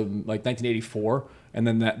early to like 1984, and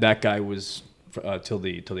then that guy was till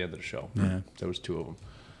the end of the show. Yeah. There was two of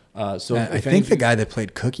them. So I think the guy that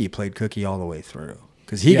played Cookie all the way through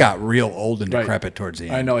because he got real old and decrepit towards the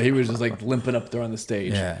end. I know he was just like limping up there on the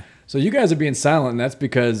stage. Yeah. So you guys are being silent, and that's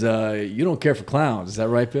because you don't care for clowns. Is that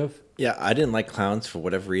right, Biff? Yeah, I didn't like clowns for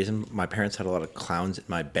whatever reason. My parents had a lot of clowns in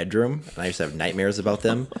my bedroom, and I used to have nightmares about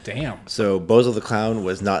them. Damn. So Bozo the Clown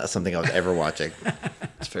was not something I was ever watching.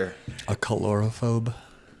 That's fair. A colorophobe.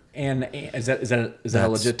 And is that a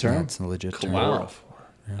legit term? That's a legit term. Wow.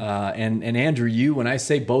 And Andrew, when I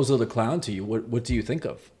say Bozo the Clown to you, what do you think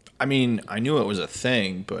of? I mean, I knew it was a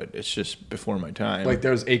thing, but it's just before my time. Like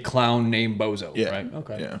there's a clown named Bozo, right?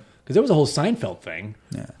 Okay. Yeah. Because there was a whole Seinfeld thing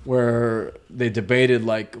where they debated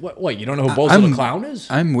like, what you don't know who Bozo the Clown is?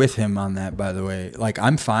 I'm with him on that, by the way. Like,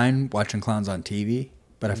 I'm fine watching clowns on TV,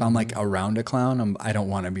 but if I'm like around a clown, I don't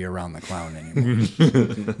want to be around the clown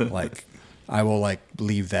anymore. Like, I will like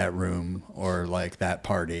leave that room or like that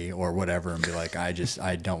party or whatever and be like, I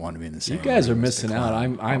don't want to be in the same room. You guys are missing out.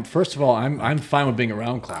 I'm first of all, I'm fine with being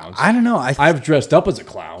around clowns. I don't know. I've dressed up as a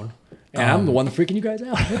clown. And I'm the one that's freaking you guys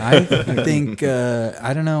out. I think,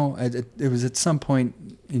 I don't know. It was at some point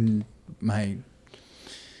in my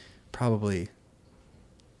probably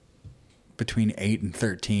between 8 and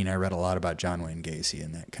 13, I read a lot about John Wayne Gacy,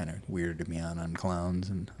 and that kind of weirded me out on clowns.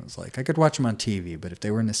 And I was like, I could watch them on TV, but if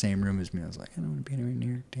they were in the same room as me, I was like, I don't want to be anywhere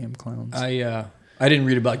near damn clowns. I didn't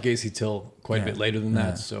read about Gacy till quite a bit later than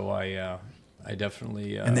that, so I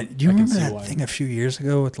definitely. And then, do you remember that thing a few years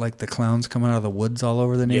ago with like the clowns coming out of the woods all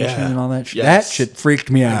over the nation and all that shit? Yes. That shit freaked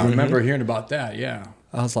me out. I remember hearing about that. Yeah,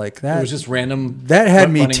 I was like, that it was just random. That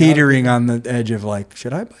had me running teetering on the edge of like,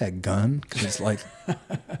 should I buy a gun? Because it's like,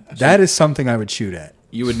 that is something I would shoot at.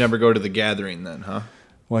 You would never go to the Gathering then, huh?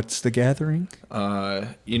 What's the Gathering?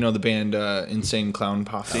 You know the band Insane Clown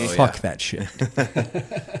Posse? Fuck that shit.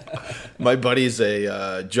 My buddy's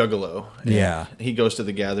a juggalo. Yeah. He goes to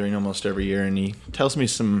the Gathering almost every year, and he tells me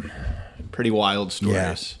some pretty wild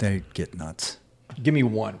stories. Yeah, they get nuts. Give me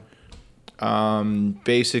one.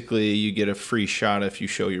 Basically, you get a free shot if you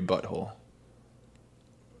show your butthole.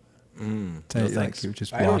 Like you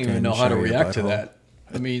just I don't walk even in, know how to show your react to butthole. that.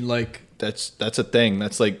 I mean, like, That's a thing.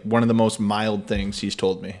 That's like one of the most mild things he's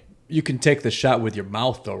told me. you can take the shot with your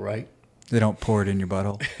mouth, though, right? They don't pour it in your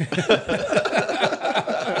butthole.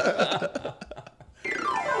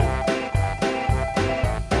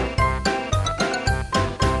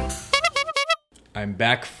 I'm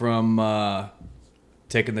back from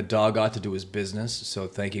taking the dog out to do his business, so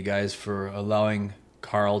thank you guys for allowing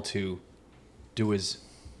Carl to do his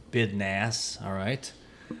business, all right?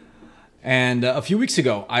 And a few weeks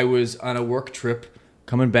ago, I was on a work trip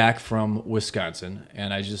coming back from Wisconsin,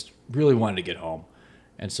 and I just really wanted to get home.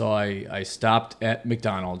 And so I stopped at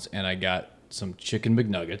McDonald's, and I got some chicken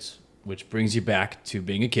McNuggets, which brings you back to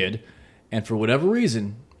being a kid. And for whatever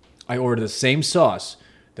reason, I ordered the same sauce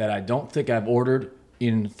that I don't think I've ordered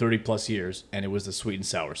in 30-plus years, and it was the sweet and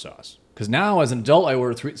sour sauce. Because now, as an adult, I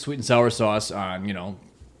order sweet and sour sauce on,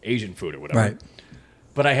 Asian food or whatever. Right.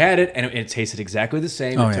 But I had it, and it tasted exactly the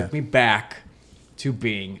same. It took me back to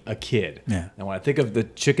being a kid. Yeah. And when I think of the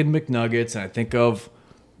chicken McNuggets and I think of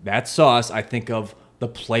that sauce, I think of the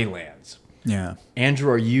Playlands. Yeah.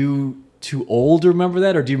 Andrew, are you too old to remember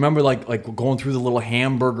that? Or do you remember like going through the little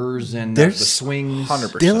hamburgers and the There's swings?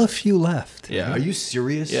 100%. Still a few left. Yeah. Are you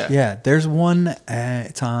serious? Yeah. Yeah, there's one.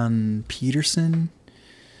 It's on Peterson,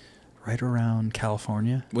 right around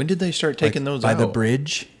California. When did they start taking those by out? the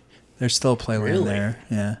bridge? There's still a Playland Really? there.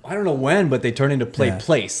 Yeah. I don't know when, but they turned into Play Yeah.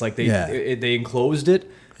 Place. Like they Yeah. they enclosed it,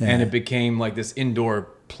 and it became like this indoor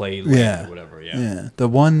play land or whatever. Yeah. The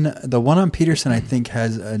one on Peterson, I think,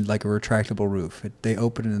 has like a retractable roof. They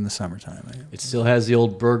open it in the summertime. It still has the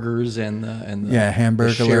old burgers and the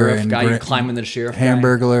Hamburglar the sheriff and guy. You climbing the sheriff guy.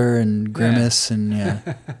 Hamburglar and Grimace and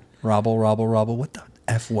Robble. What the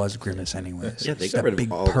F was Grimace anyways? Yeah, they Just got that rid of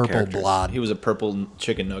big all the purple characters. blob. He was a purple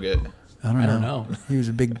chicken nugget. I I don't don't know. know. He was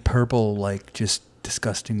a big purple, like just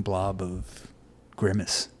disgusting blob of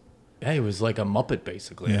Grimace. Yeah, he was like a Muppet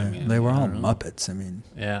basically. Yeah, I mean, they were I all don't know. Muppets. I mean,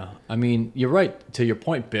 Yeah, I mean, you're right. To your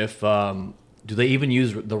point, Biff. Do they even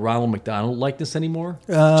use the Ronald McDonald likeness anymore?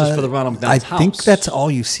 Just for the Ronald McDonald's house? I think that's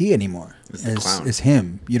all you see anymore. It's the clown. Is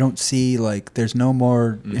him. You don't see like there's no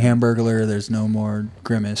more Hamburglar, there's no more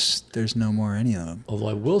Grimace, there's no more any of them. Although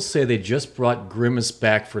I will say they just brought Grimace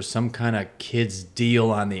back for some kind of kids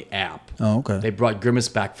deal on the app. Oh, okay. They brought Grimace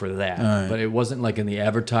back for that, right. but it wasn't like in the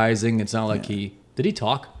advertising. It's not like did he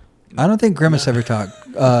talk? I don't think Grimace ever talked.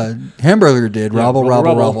 Hamburglar did.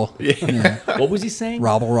 Robble. Yeah. What was he saying?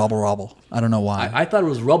 Robble. I don't know why. I thought it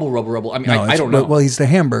was rubble. I mean, I it's- don't know. Well, he's the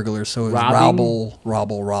Hamburglar, so it's Robbing?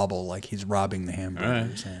 robble, like he's robbing the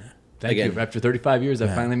hamburgers. Right. Yeah. Thank you. After 35 years,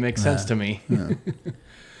 that finally makes sense to me.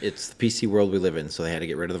 It's the PC world we live in, so they had to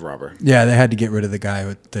get rid of the robber. Yeah, they had to get rid of the guy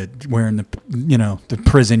with wearing the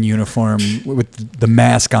prison uniform with the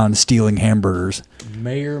mask on, stealing hamburgers.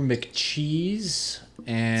 Mayor McCheese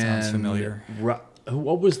and Sounds familiar.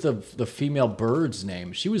 What was the female bird's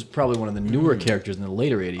name? She was probably one of the newer characters in the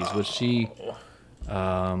later 80s. Was she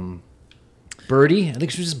Birdie? I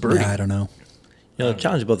think she was just Birdie. Yeah, I don't know. You know, the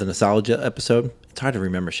challenge about the nostalgia episode, it's hard to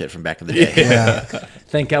remember shit from back in the day. Yeah,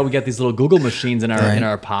 Thank God we got these little Google machines in our Right. in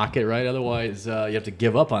our pocket, right? Otherwise, you have to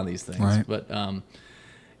give up on these things. Right. But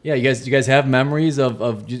yeah, you guys have memories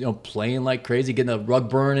of playing like crazy, getting a rug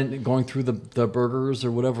burn and going through the burgers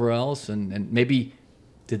or whatever else, and maybe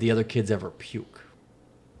did the other kids ever puke?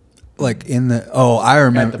 like in the I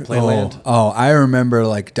remember At the Playland? I remember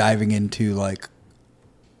like diving into like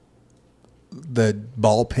the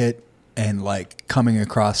ball pit and like coming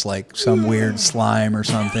across like some weird slime or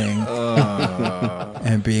something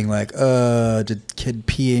and being like, did kid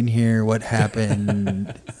pee in here? What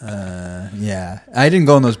happened? Yeah, I didn't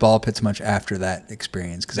go in those ball pits much after that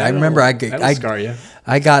experience because I remember that'll scar you.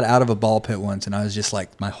 I got out of a ball pit once and I was just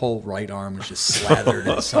like, my whole right arm was just slathered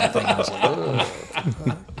in something. I was like, ugh.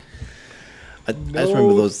 I just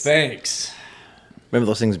remember those. Thanks. Remember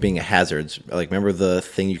those things being hazards? Like, remember the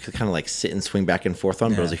thing you could kind of like sit and swing back and forth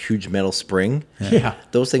on, but it was a huge metal spring? Yeah.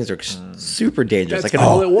 Those things are super dangerous. That's like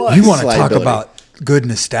all it was. You want to Slide talk ability. about good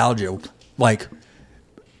nostalgia? Like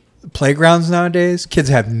playgrounds nowadays, kids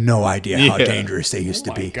have no idea how dangerous they used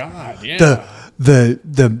to My be. God, yeah.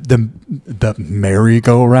 The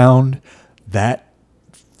merry-go-round, that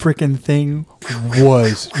freaking thing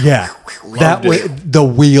was that was the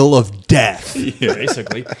wheel of death.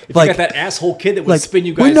 Basically, if Like- you got that asshole kid that would Like, spin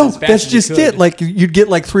you guys well, no, as fast that's as you just could. it. Like you'd get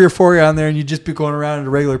like 3 or 4 on there, and you'd just be going around at a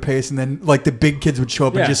regular pace, and then like the big kids would show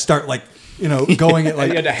up Yeah. and just start like going at like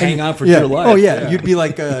You had to hang on for yeah. dear life. Oh yeah. Yeah. You'd be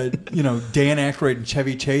like Dan Aykroyd and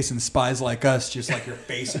Chevy Chase and Spies Like Us, just like your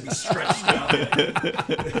face would be stretched out.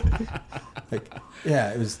 Like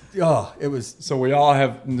it was. So we all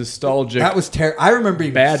have nostalgic. That was terrible. I remember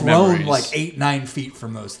being Bad thrown memories. like 8-9 feet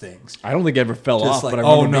from those things. I don't think I ever fell Just off, like, but I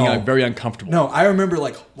remember oh, being no. like, very uncomfortable. No, I remember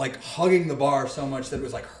like hugging the bar so much that it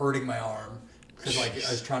was like hurting my arm because like I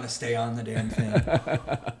was trying to stay on the damn thing.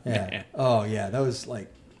 Yeah. Oh yeah, that was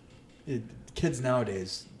like kids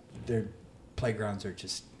nowadays. Their playgrounds are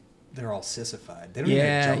just they're all sissified. They don't even have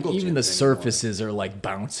Yeah, jungle even gyms the anymore. surfaces are like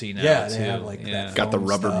bouncy now. Yeah, too. they have like that. Got the foam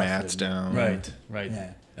rubber stuff mats and- down. Right.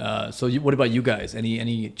 Yeah. So what about you guys?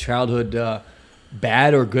 Any childhood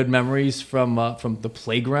bad or good memories from the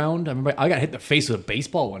playground? I remember I got hit in the face with a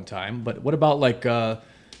baseball one time. But what about like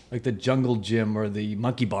the jungle gym or the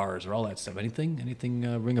monkey bars or all that stuff?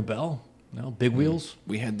 Anything ring a bell? No, big wheels.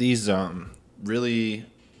 We had these really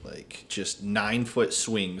like just 9-foot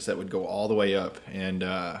swings that would go all the way up, and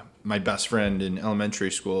my best friend in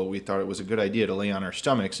elementary school, we thought it was a good idea to lay on our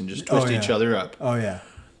stomachs and just twist each other up. Oh yeah.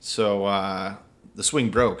 So the swing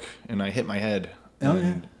broke, and I hit my head. Oh,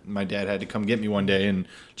 and my dad had to come get me one day, and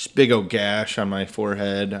just big old gash on my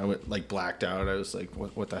forehead. I went like blacked out. I was like,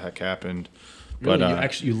 "What the heck happened?" Really?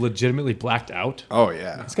 But You legitimately blacked out? oh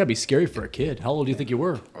yeah, It's got to be scary for a kid. How old do you think you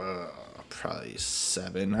were? probably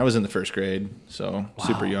 7. I was in the first grade, so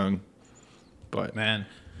super young. But Man.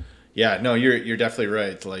 Yeah, no, you're definitely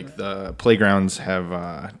right. Like the playgrounds have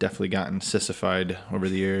definitely gotten sissified over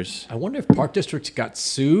the years. I wonder if park districts got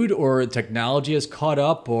sued or technology has caught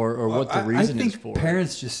up or what the reason I think is for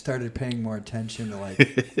parents just started paying more attention to like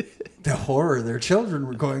the horror their children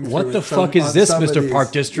were going through. What the with fuck some- is on this, some of Mr. these.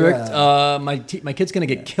 Park District? Yeah. My kid's gonna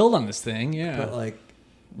get killed on this thing. Yeah. But like,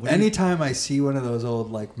 anytime I see one of those old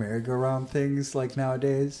like merry-go-round things, like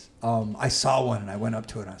nowadays, I saw one and I went up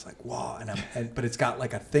to it and I was like, "Wow!" But it's got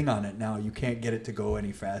like a thing on it now. You can't get it to go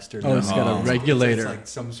any faster. Oh, it's got a regulator. It's like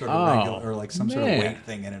some sort of regular or like some sort of man. weight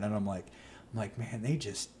thing in it, and I'm like, man, they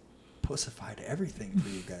just pussified everything for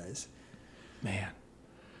you guys. Man.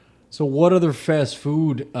 So what other fast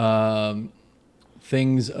food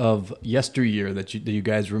things of yesteryear that you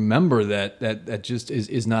guys remember that just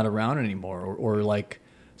is not around anymore, or like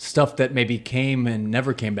stuff that maybe came and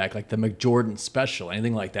never came back, like the McJordan special,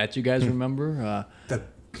 anything like that you guys remember?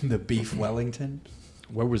 The beef Wellington.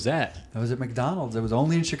 Where was that? That was at McDonald's. It was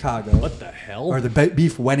only in Chicago. What the hell? Or the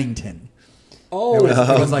beef Wennington. Oh,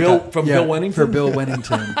 It was like from Bill Wennington? For Bill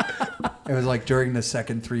Wennington. It was like during the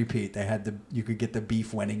second three-peat, they had you could get the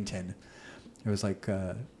beef Wennington. It was like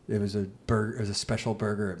it was a burger. It was a special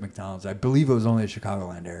burger at McDonald's. I believe it was only a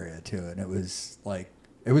Chicagoland area too, and it was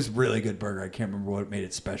really good burger. I can't remember what made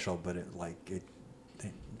it special, but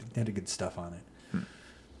they had a good stuff on it.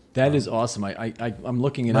 That is awesome. I'm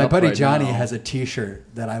looking it My up buddy right Johnny now. has a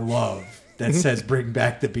T-shirt that I love that says "Bring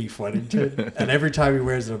back the beef Wennington," and every time he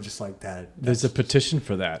wears it, I'm just like that. There's a petition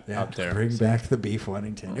for that Yeah, out there. Bring back the beef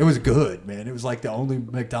Wennington. It was good, man. It was like the only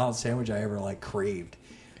McDonald's sandwich I ever like craved.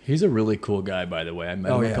 He's a really cool guy, by the way. I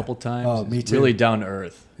met him a couple times. Oh, me He's too. really down to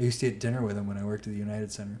earth. I used to eat dinner with him when I worked at the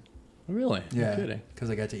United Center. Really? Yeah, No kidding. because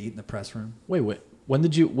I got to eat in the press room. Wait. What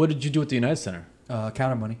did you do at the United Center?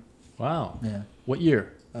 Counter money. Wow. Yeah. What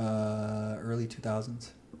year? Early 2000s.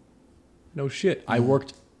 No shit. I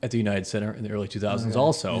worked at the United Center in the early 2000s Okay.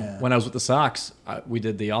 also. Yeah. When I was with the Sox, we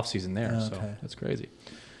did the off season there. So Okay. that's crazy.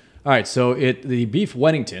 All right. So the beef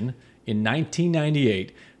Wennington in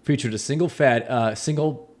 1998 featured a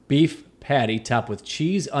single beef patty topped with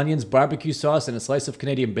cheese, onions, barbecue sauce, and a slice of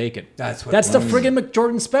Canadian bacon. That's what That's it the was. friggin'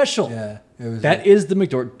 McJordan special. Yeah, it was. That is the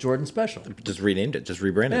McJordan special. Just renamed it, just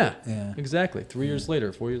rebranded Yeah. it. Yeah. Exactly. 4 years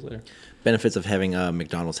later. Benefits of having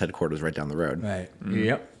McDonald's headquarters right down the road. right.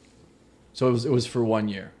 Yep. So it was for 1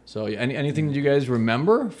 year. So anything that you guys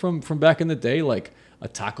remember from back in the day, like a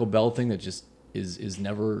Taco Bell thing that just is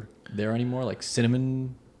never there anymore, like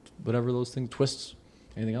cinnamon, whatever those things, twists.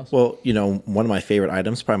 Anything else? Well, one of my favorite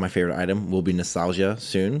items, probably my favorite item, will be nostalgia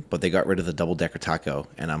soon, but they got rid of the double-decker taco,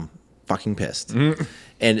 and I'm fucking pissed. And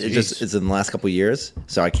it's in the last couple of years,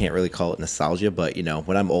 so I can't really call it nostalgia, but,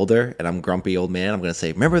 when I'm older and I'm grumpy old man, I'm going to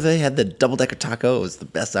say, remember they had the double-decker taco? It was the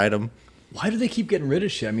best item. Why do they keep getting rid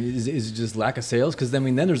of shit? I mean, is it just lack of sales? Because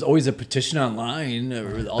then there's always a petition online.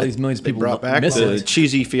 All these millions of people Brought back miss the it.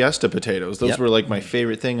 cheesy Fiesta potatoes. Those Yep. were like my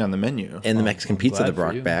favorite thing on the menu. And the Mexican I'm pizza they glad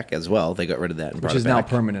for you. brought back as well. They got rid of that and Which brought is it now back.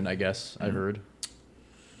 permanent, I guess. I heard.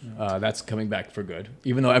 That's coming back for good.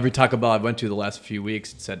 Even though every Taco Bell I've went to the last few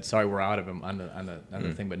weeks it said, "Sorry, we're out of them" on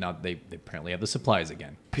the thing, but now they apparently have the supplies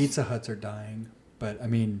again. Pizza Huts are dying, but I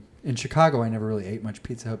mean, in Chicago, I never really ate much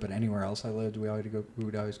Pizza Hut, but anywhere else I lived, we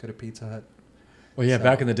would always go to Pizza Hut. Well, yeah, So-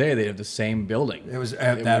 back in the day, they have the same building. It was It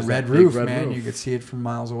that was red that big roof, red man. roof. You could see it from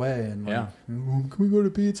miles away. And like, Yeah. "Oh, can we go to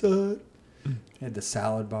Pizza Hut? They had the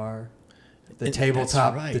salad bar, the And-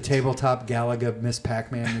 tabletop, that's right. the tabletop Galaga Miss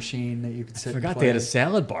Pac-Man machine that you could sit. I and forgot play. they had a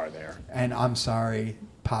salad bar there. And I'm sorry,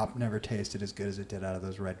 pop never tasted as good as it did out of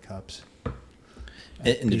those red cups.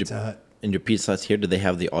 And did Pizza Hut. in your Pizza Huts here, did they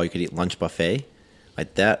have the all-you-could-eat lunch buffet?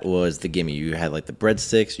 Like, that was the gimme. You had, like, the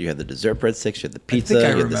breadsticks, you had the dessert breadsticks, you had the pizza, I you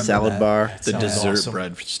had remember the salad that. bar. The Sounds dessert awesome.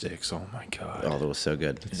 breadsticks. Oh my god. Oh, that was so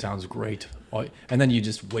good. It sounds great. And then you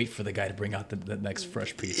just wait for the guy to bring out the next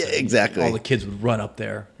fresh pizza. Yeah, exactly. All the kids would run up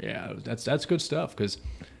there. Yeah, that's good stuff. Because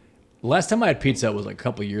the last time I had pizza was like a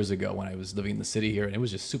couple of years ago when I was living in the city here, and it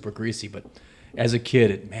was just super greasy. But as a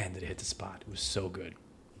kid, man, did it hit the spot. It was so good.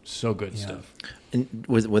 So good stuff. And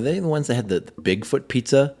were they the ones that had the Bigfoot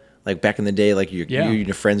pizza? Like, back in the day, like, you and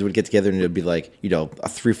your friends would get together and it would be like, a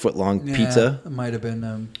 3-foot-long pizza. It might have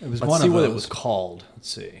been. It was Let's one see of what those. it was called. Let's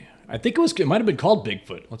see. I think it might have been called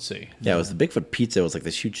Bigfoot. Let's see. Yeah, it was the Bigfoot pizza. It was like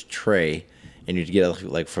this huge tray, and you'd get it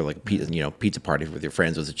like for like pizza, pizza party with your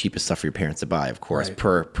friends. It was the cheapest stuff for your parents to buy, of course, Right.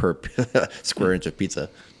 per square inch of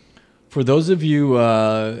pizza. For those of you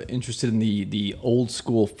interested in the old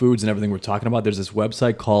school foods and everything we're talking about, there's this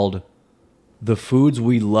website called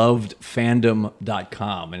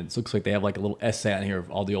thefoodswelovedfandom.com, and it looks like they have like a little essay on here of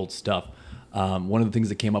all the old stuff. One of the things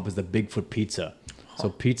that came up is the Bigfoot pizza. So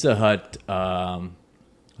Pizza Hut,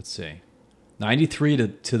 let's see, 93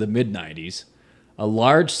 to the mid 90s. A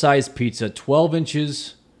large size pizza, 12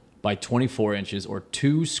 inches by 24 inches, or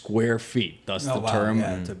 2 square feet. Thus the term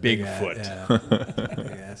it's a Bigfoot. Big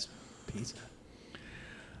ass pizza.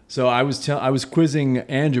 So I was quizzing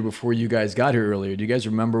Andrew before you guys got here earlier. Do you guys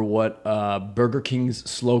remember what Burger King's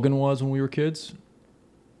slogan was when we were kids?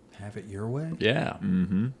 Have it your way. Yeah.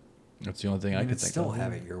 Mm-hmm. That's the only thing I can it's think still of.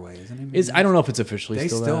 have it your way, isn't it? I don't know if it's officially They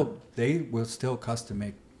still that. they will still custom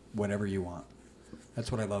make whatever you want.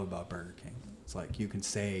 That's what I love about Burger King. It's like you can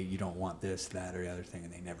say you don't want this, that, or the other thing,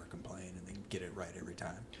 and they never complain, and they get it right every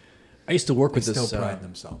time. I used to work with They this. still pride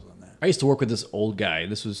themselves on that. I used to work with this old guy.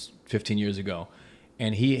 This was 15 years ago,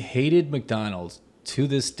 and he hated McDonald's to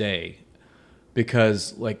this day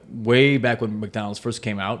because, like, way back when McDonald's first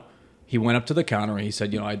came out, he went up to the counter and he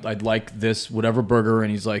said, I'd like this whatever burger,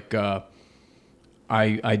 and he's like, I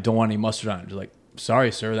don't want any mustard on it. He's like,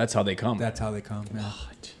 sorry, sir, that's how they come. That's how they come. Yeah.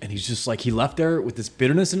 And he's just like, he left there with this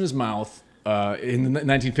bitterness in his mouth in the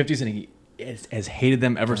 1950s, and he has hated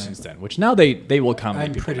them ever since then. Which now they will accommodate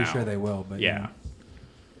I'm people pretty now. sure they will, but Yeah.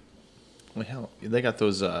 Well, hell, they got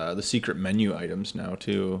those the secret menu items now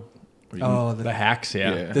too. where you Oh, The hacks,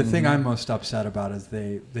 yeah. the thing I'm most upset about is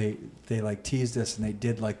they like teased us, and they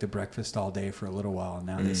did like the breakfast all day for a little while, and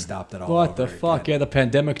now they stopped it all. What the over fuck? again. Yeah, the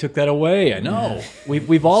pandemic took that away. I know.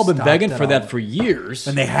 We've all been Stopped begging it for all. that for years.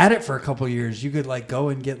 And they had it for a couple of years. You could like go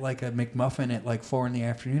and get like a McMuffin at like 4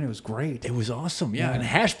 p.m. It was great. It was awesome, yeah. Yeah. And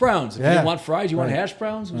hash browns. If you Yeah. didn't want fries, you want Right. hash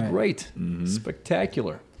browns. It was Right. great.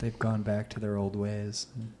 Spectacular. They've gone back to their old ways.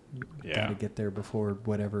 Yeah. Got to get there before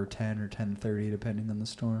whatever 10 or 10:30, depending on the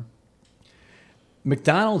store.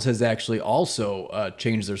 McDonald's has actually also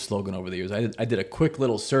changed their slogan over the years. I did a quick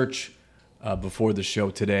little search before the show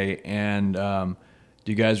today, and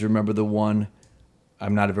do you guys remember the one?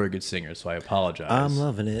 I'm not a very good singer, so I apologize. I'm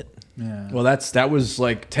loving it. Yeah. Well, that was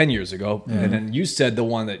like 10 years ago, and then you said the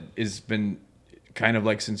one that has been kind of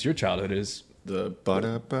like since your childhood is the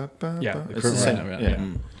ba-da-ba-ba-ba. yeah, the It's current the same. one, Yeah. yeah.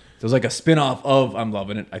 There's like a spin-off of I'm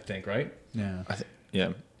Loving It, I think, right? Yeah. Yeah,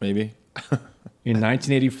 maybe. In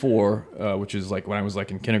 1984, which is like when I was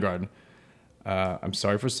like in kindergarten. I'm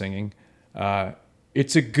sorry for singing.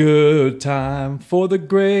 It's a good time for the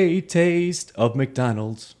great taste of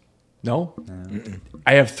McDonald's. No?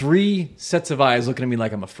 I have 3 sets of eyes looking at me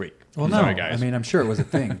like I'm a freak. Well, I'm no. sorry, guys. I mean, I'm sure it was a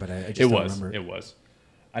thing, but I just it don't was. remember. It was.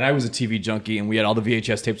 And I was a TV junkie, and we had all the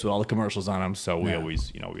VHS tapes with all the commercials on them, so we'd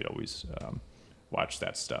always watch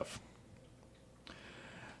that stuff.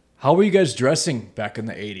 How were you guys dressing back in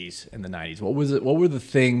the 80s and the 90s? What was it? What were the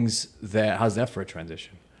things that? How's that for a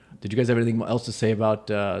transition? Did you guys have anything else to say about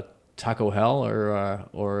Taco Hell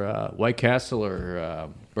or White Castle or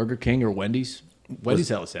Burger King or Wendy's? Wendy's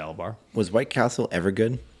had a salad bar. Was White Castle ever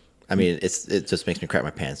good? I mean, it just makes me crap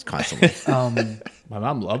my pants constantly. My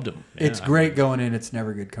mom loved them. It's great going in. It's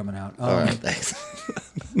never good coming out. All right, thanks.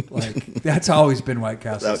 Like that's always been White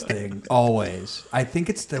Castle's thing. Always. I think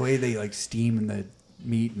it's the way they like steam the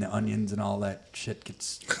meat and the onions and all that shit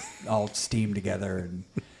gets all steamed together, and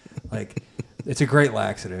like it's a great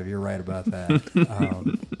laxative. You're right about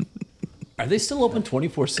that. Are they still open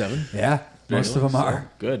 24/7? Yeah, most of them are.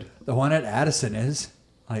 Good. The one at Addison is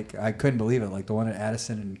like I couldn't believe it. Like the one at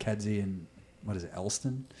Addison and Kedzie and what is it,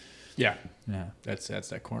 Elston? Yeah, Yeah, that's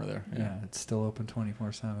that corner there. yeah, it's still open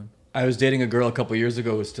 24/7. I was dating a girl a couple years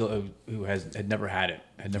ago who had never had it.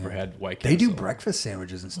 Had never had White Castle. They do breakfast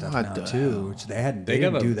sandwiches and stuff What now the too, hell? which they hadn't. They They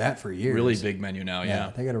got didn't a do that for years. Really big menu now.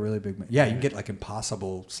 Yeah. they got a really big. Yeah, you can get like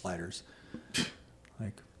Impossible sliders.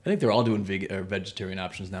 Like I think they're all doing vegetarian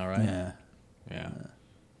options now, right? yeah, Yeah.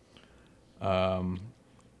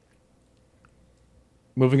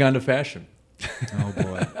 Moving on to fashion. oh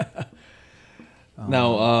boy.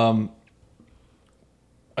 Now,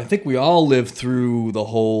 I think we all lived through the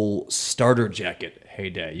whole starter jacket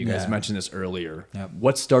heyday. You guys Yeah. mentioned this earlier. Yep.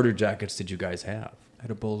 What starter jackets did you guys have? I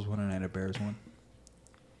had a Bulls one and I had a Bears one.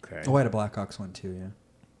 Okay. Oh, I had a Blackhawks one too. Yeah.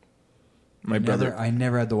 My brother. I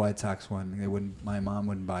never had the White Sox one. They wouldn't. My mom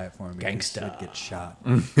wouldn't buy it for me. because Gangsta. I'd get shot.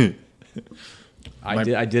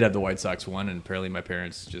 I did have the White Sox one, and apparently my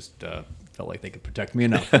parents just felt like they could protect me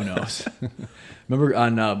enough. Who knows? Remember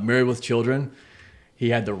on Married with Children, he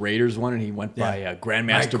had the Raiders one, and he went by My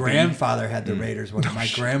Grandmaster B. grandfather had the Raiders one. My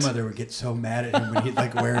grandmother would get so mad at him when he'd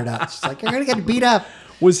like wear it out. She's like, "You're gonna get beat up."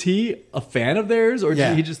 Was he a fan of theirs, or Yeah.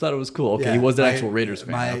 did he just thought it was cool? Okay, Yeah, he was an my- actual Raiders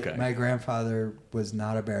fan. Okay. My grandfather was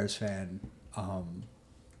not a Bears fan.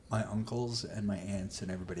 My uncles and my aunts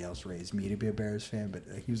and everybody else raised me to be a Bears fan, but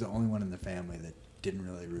he was the only one in the family that didn't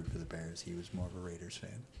really root for the Bears. He was more of a Raiders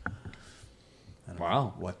fan. I don't Wow.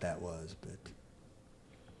 know what that was, but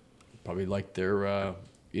Probably like their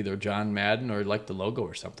either John Madden or like the logo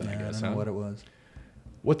or something. I guess. I don't know what it was.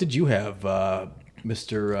 What did you have,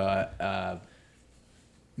 Mister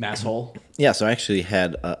Masshole? Yeah, so I actually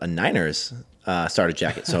had a Niners starter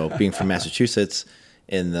jacket. So being from Massachusetts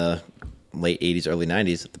in the late 80s, early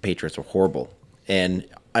 90s, the Patriots were horrible. And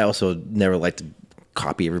I also never liked to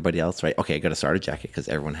copy everybody else, right? Okay, I got a starter jacket because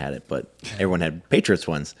everyone had it, but everyone had Patriots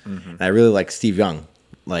ones. And I really liked Steve Young.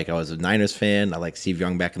 Like, I was a Niners fan. I liked Steve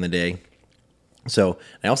Young back in the day. So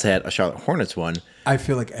I also had a Charlotte Hornets one. I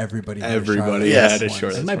feel like everybody Had a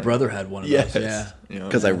Charlotte. And my brother had one of those. Yeah.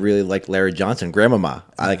 Because I really liked Larry Johnson, Grandmama.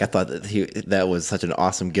 I thought that that was such an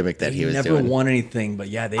awesome gimmick that he was never doing. won anything, but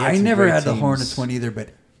yeah, they had I some never great had the teams. Hornets one either, but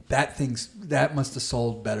that must have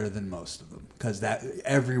sold better than most of them because that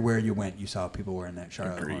everywhere you went, you saw people wearing that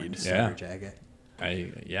Charlotte Hornets starter jacket.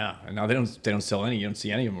 And now they don't sell any. You don't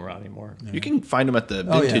see any of them around anymore. You can find them at the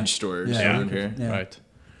vintage stores around here. Yeah. Right.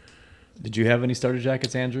 Did you have any starter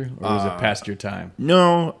jackets, Andrew, or was it past your time?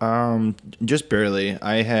 No, just barely.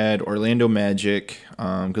 I had Orlando Magic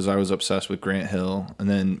because I was obsessed with Grant Hill, and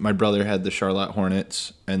then my brother had the Charlotte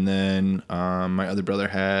Hornets, and then my other brother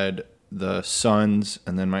had the Suns,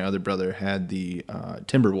 and then my other brother had the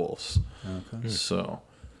Timberwolves. Okay. So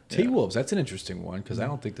T-Wolves, that's an interesting one because I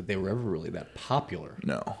don't think that they were ever really that popular.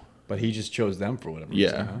 no. But he just chose them for whatever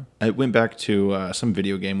reason. Huh? I went back to some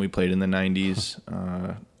video game we played in the 90s,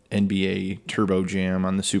 NBA Turbo Jam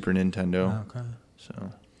on the Super Nintendo. Okay.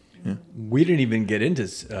 So, We didn't even get into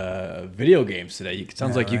video games today. It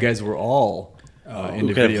sounds like you guys were all into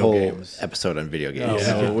We could have a video whole games. episode on video games.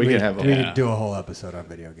 we can have We a could do a whole episode on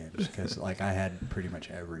video games because, like, I had pretty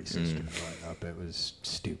much every system growing up. It was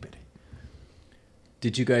stupid.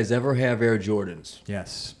 Did you guys ever have Air Jordans?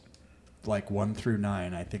 Yes, like 1 through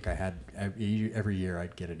 9. I think I had every year.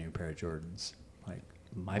 I'd get a new pair of Jordans.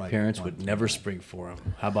 My parents would never spring for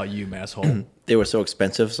them. How about you, masshole? They were so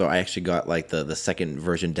expensive, so I actually got like the second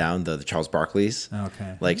version down, the Charles Barkley's.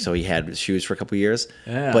 Okay. Like, so he had shoes for a couple years.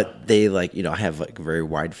 Yeah. But they I have like very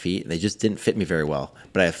wide feet, and they just didn't fit me very well.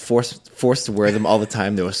 But I forced to wear them all the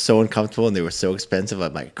time. They were so uncomfortable and they were so expensive.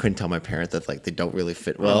 I couldn't tell my parents that like they don't really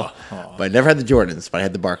fit well. But I never had the Jordans, but I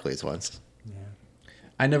had the Barkley's once.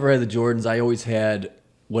 I never had the Jordans. I always had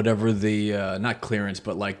whatever the not clearance,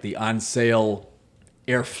 but like the on sale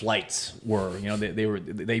Air Flights were. You know,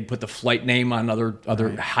 they put the flight name on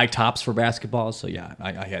other high tops for basketball. So yeah,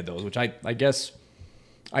 I had those, which I guess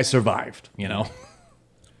I survived. You know,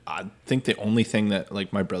 I think the only thing that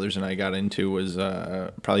like my brothers and I got into was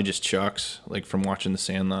probably just Chucks, like from watching The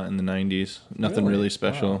Sandlot in the 90s. Nothing really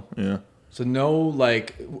special. Wow. Yeah. So no,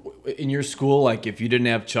 like in your school, like if you didn't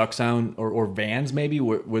have Chucks on or Vans, maybe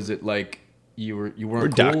was it like you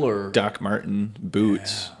weren't cool or Doc Marten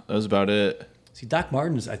boots? Yeah. That was about it. See, Doc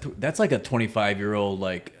Martens, that's like a 25-year-old,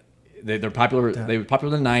 like, they're popular. They were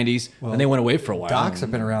popular in the 90s, and they went away for a while. Docs have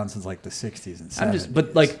been around since, like, the 60s and 70s.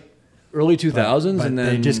 But, like, early 2000s, but and then...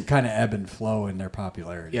 they just kind of ebb and flow in their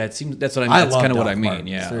popularity. Yeah, it seems, that's what I mean. That's kind of what I mean, Martens.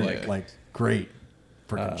 yeah. They're, like great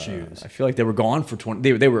freaking shoes. I feel like they were gone for 20...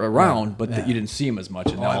 They were around, but you didn't see them as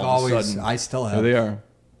much, and now all of a sudden... I still have there they are.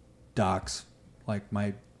 Docs. Like,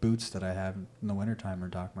 my boots that I have in the wintertime are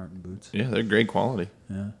Doc Marten boots. Yeah, they're great quality.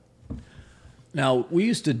 Yeah. Now, we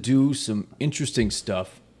used to do some interesting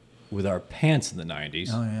stuff with our pants in the 90s.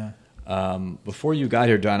 Oh, yeah. Before you got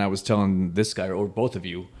here, Don, I was telling this guy, or both of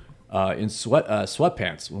you, in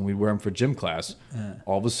sweatpants, when we wear them for gym class,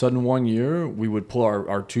 all of a sudden one year, we would pull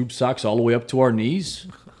our tube socks all the way up to our knees,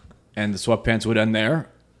 and the sweatpants would end there,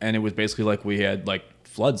 and it was basically like we had like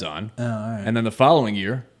floods on. Oh, all right. And then the following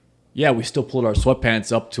year, we still pulled our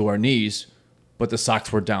sweatpants up to our knees, but the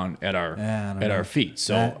socks were down at our feet.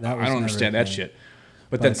 So that I was don't understand that never a thing. shit.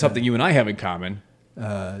 But then something you and I have in common.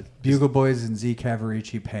 Bugle Boys and Z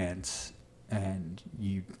Cavarici pants, and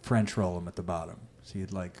you French roll them at the bottom. So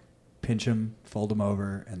you'd like pinch them, fold them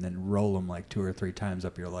over, and then roll them like 2 or 3 times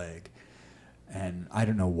up your leg. And I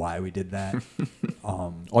don't know why we did that.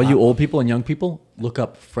 All you old people and young people, look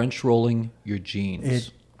up French rolling your jeans.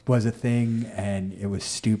 It was a thing, and it was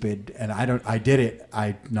stupid. And I did it.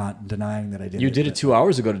 I'm not denying that I did it. You did it 2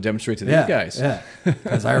 hours ago to demonstrate to these guys. Yeah,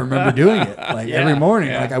 because I remember doing it like every morning.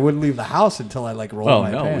 Yeah. Like I wouldn't leave the house until I like rolled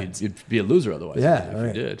my pants. You'd be a loser otherwise. Yeah,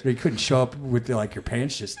 if you did. You couldn't show up with like your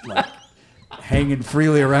pants just like hanging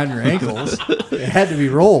freely around your ankles. It had to be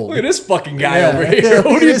rolled. Look at this fucking guy over here.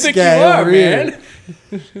 Who do you think you are, man?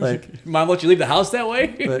 Like, Mom let you leave the house that way?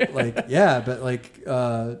 But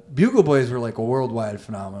Bugle Boys were like a worldwide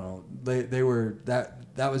phenomenon. They were that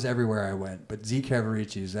was everywhere I went. But Z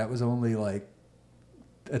Cavaricci's, that was only like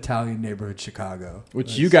Italian neighborhood Chicago,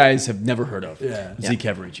 which you guys have never heard of. Yeah. Z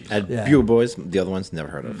Cavaricci's. Bugle Boys, the other ones never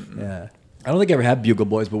heard of. Yeah. I don't think I ever had Bugle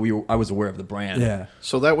Boys, but I was aware of the brand. Yeah.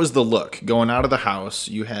 So that was the look. Going out of the house,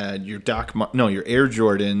 you had your your Air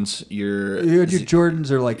Jordans, Your Jordans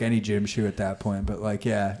are like any gym shoe at that point, but like,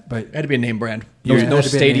 but It had to be a name brand. Yeah, it No had to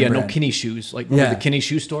be a Stadia, name no brand. Kinney shoes. Like, remember the Kinney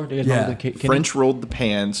shoe store? They had the Kinney? French rolled the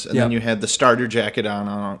pants, and then you had the starter jacket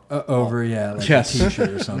on. over, like Yes. a t-shirt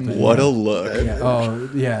or something. What a look. Yeah. Oh,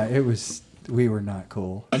 yeah, it was, we were not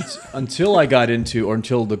cool. Until I got into, or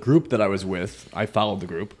until the group that I was with, I followed the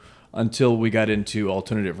group, until we got into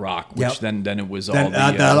alternative rock, which then it was all Then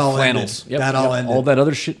the that all flannels. ended. That all ended. All that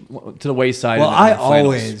other shit to the wayside. Well, and then I the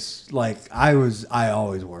flannels. always, I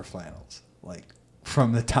always wore flannels. Like,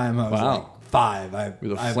 from the time I was like 5.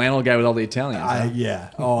 You're the flannel guy with all the Italians.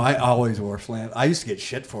 huh? I always wore flannel. I used to get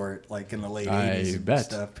shit for it, like in the late 80s and bet.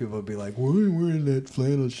 stuff. People would be like, "Why are you wearing that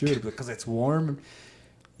flannel shirt?" Because it's warm,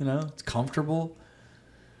 it's comfortable.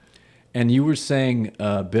 And you were saying,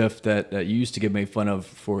 Biff, that you used to get made fun of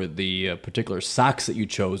for the particular socks that you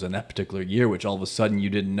chose in that particular year, which all of a sudden you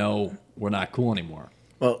didn't know were not cool anymore.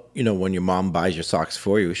 Well, when your mom buys your socks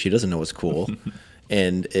for you, she doesn't know what's cool.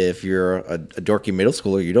 And if you're a dorky middle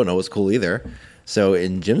schooler, you don't know what's cool either. So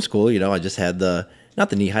in gym school, I just had not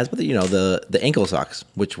the knee highs, but the ankle socks,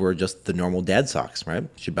 which were just the normal dad socks, right?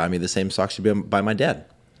 She'd buy me the same socks she'd buy my dad.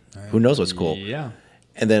 Right. Who knows what's cool? Yeah.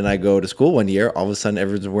 And then I go to school one year, all of a sudden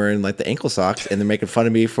everyone's wearing like the ankle socks, and they're making fun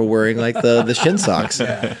of me for wearing like the shin socks.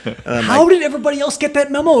 Yeah. How did everybody else get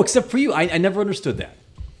that memo except for you? I never understood that.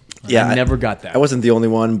 Yeah, I never got that. I wasn't the only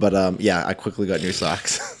one, but I quickly got new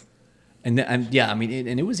socks. And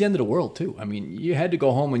it was the end of the world too. I mean, you had to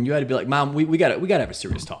go home and you had to be like, "Mom, we got to have a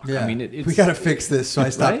serious talk." Yeah. I mean, it's, we got to fix this so I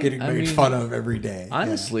stop right? getting made fun of every day.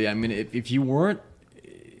 Honestly, I mean, if you weren't,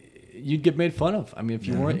 you'd get made fun of. I mean, if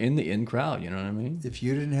you weren't in the in crowd, you know what I mean? If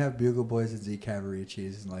you didn't have Bugle Boys and Z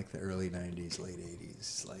Cavaricis in like the early 90s, late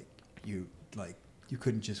 80s, you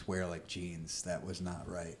couldn't just wear like jeans. That was not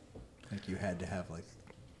right. Like, you had to have like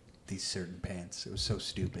these certain pants. It was so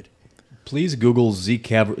stupid. Please Google Z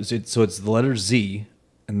Cavarici. So it's the letter Z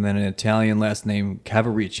and then an Italian last name,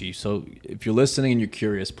 Cavarici. So if you're listening and you're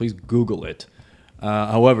curious, please Google it.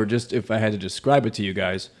 However, just if I had to describe it to you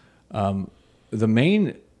guys, the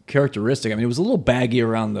main characteristic, I mean, it was a little baggy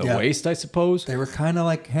around the waist, I suppose. They were kind of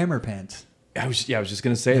like hammer pants. I was just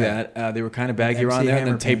going to say that. They were kind of baggy around there and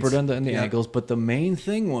then tapered on the ankles. But the main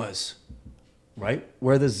thing was, right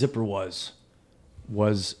where the zipper was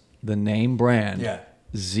the name brand. Yeah.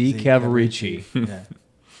 Z Cavarici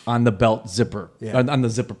on the belt zipper, on the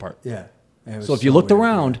zipper part. Yeah. So if you looked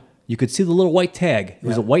around, you could see the little white tag. It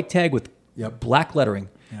was a white tag with black lettering.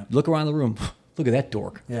 Yep. You look around the room, look at that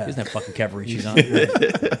dork. Yeah. He doesn't have fucking Cavariccis on.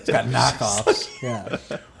 It's got knockoffs.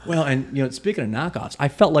 Yeah. Well, and speaking of knockoffs, I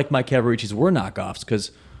felt like my Cavariccis were knockoffs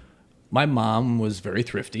because my mom was very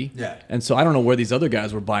thrifty. Yeah. And so I don't know where these other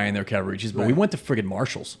guys were buying their Cavariccis, but we went to friggin'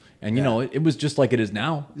 Marshall's. And, it was just like it is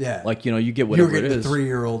now. Yeah. Like, you get whatever you were it getting is. the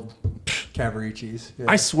 3-year-old Cavaricis. Yeah.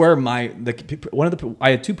 I swear I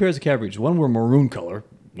had 2 pairs of Cavaricis. One were maroon color,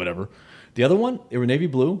 whatever. The other one, they were navy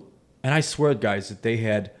blue. And I swear, guys, that they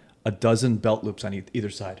had a dozen belt loops on either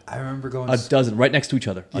side. I remember going... A dozen, right next to each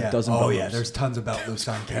other. Yeah. A dozen belt loops. There's tons of belt loops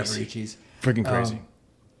on Cavaricis. Freaking crazy.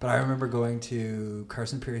 But I remember going to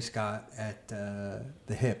Carson Perry Scott at the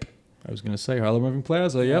Hip. I was going to say Harlem Irving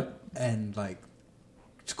Plaza, yep. And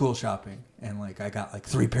school shopping. And I got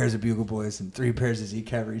 3 pairs of Bugle Boys and 3 pairs of Z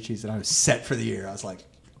Cavaricis, and I was set for the year. I was like,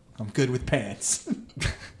 I'm good with pants.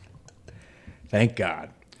 Thank God.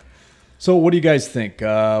 So what do you guys think?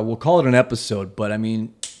 We'll call it an episode, but I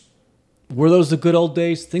mean, were those the good old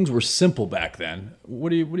days? Things were simple back then. What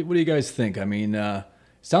do you guys think? I mean,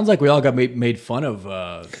 sounds like we all got made fun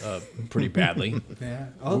of pretty badly. Yeah.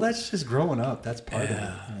 Oh, that's just growing up. That's part of it.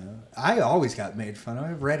 I always got made fun of. I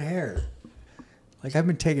have red hair. I've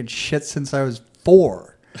been taking shit since I was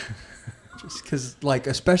 4. Just because,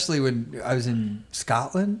 especially when I was in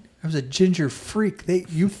Scotland, I was a ginger freak.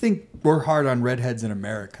 You think we're hard on redheads in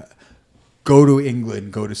America. Go to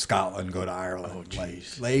England, go to Scotland, go to Ireland. Oh,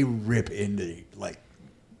 jeez. They rip into,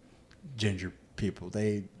 ginger people.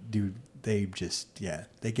 They do. They just,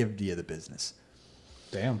 they give you the business.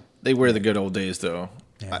 Damn. They were the good old days, though.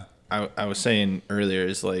 Yeah. I was saying earlier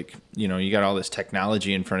is you got all this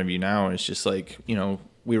technology in front of you now. And it's just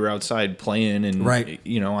we were outside playing and,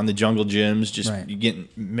 on the jungle gyms, just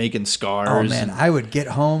making scars. Oh, man. I would get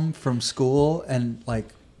home from school and,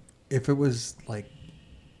 if it was,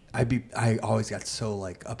 I always got so,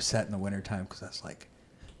 upset in the wintertime because I was like,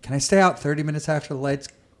 can I stay out 30 minutes after the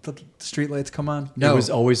street lights come on? No. It was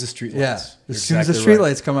always the street lights. Yeah. As soon as the street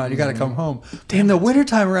lights come on, you got to come home. Damn, the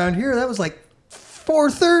wintertime around here, that was 4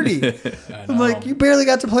 4:30. I'm like, you barely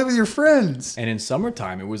got to play with your friends. And in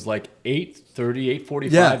summertime, it was like 8:30,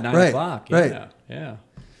 8:45, Yeah, 9 right, o'clock. right. Yeah.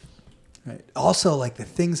 Right. Also, like the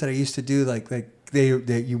things that I used to do, like they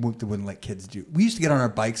wouldn't let kids do. We used to get on our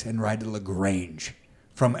bikes and ride to LaGrange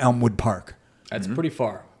from Elmwood Park. That's pretty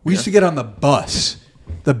far. We used to get on the bus,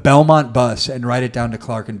 the Belmont bus, and ride it down to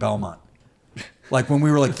Clark and Belmont. Like when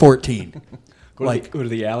we were like 14. Go to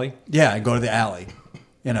the alley. Yeah, and go to the alley,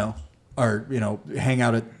 or hang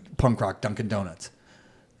out at Punk Rock Dunkin' Donuts,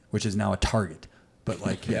 which is now a Target. But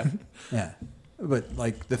like, yeah. But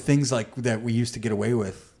like the things like that we used to get away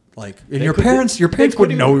with. Like, and your parents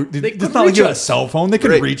wouldn't know. It's not like you had a cell phone; they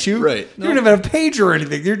couldn't reach you. Right? You didn't even have a pager or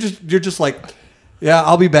anything. You're just like, yeah,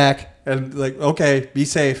 I'll be back, and like, okay, be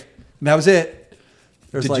safe. And that was it.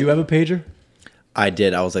 Did you have a pager? I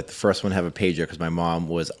did. I was like the first one to have a pager because my mom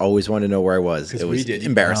was always wanting to know where I was. It was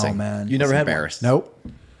embarrassing. Oh man, You never had one? embarrassed. Nope.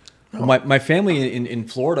 Well, my family in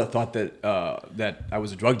Florida thought that I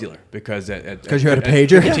was a drug dealer because you had a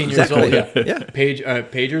pager? At 15 years old, yeah. Yeah.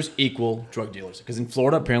 Pagers equal drug dealers because in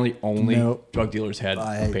Florida apparently only Nope. drug dealers had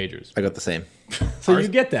pagers. I got the same. So you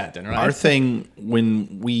get that then, right? Our thing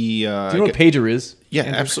when we Do you know what a pager is? yeah,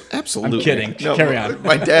 Andrew? absolutely. I'm kidding. Carry on.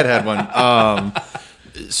 My dad had one.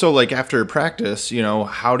 So like after practice,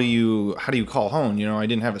 how do you call home? I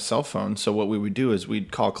didn't have a cell phone, so what we would do is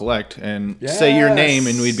we'd call collect and say your name,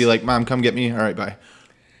 and we'd be like, "Mom, come get me." All right, bye.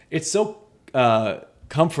 It's so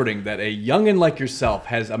comforting that a youngin like yourself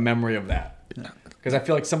has a memory of that. Because I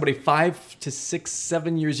feel like somebody 5 to 6,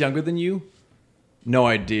 7 years younger than you, no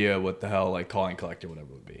idea what the hell like calling collect or whatever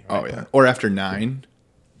would be. Right? Oh yeah, or after 9.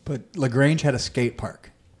 But LaGrange had a skate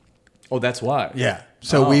park. Oh, that's why. Yeah.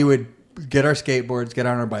 So we would get our skateboards, get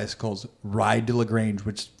on our bicycles, ride to LaGrange,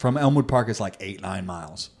 which from Elmwood Park is like 8-9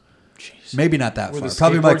 miles. Jeez. Maybe not that Were far. the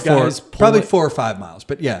Probably like skateboard guys pull probably it? 4 or 5 miles.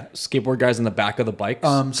 But yeah. Skateboard guys in the back of the bikes.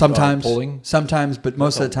 Sometimes, pulling. sometimes, but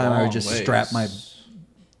most of That's the a time I would long just ways. strap I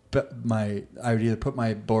would either put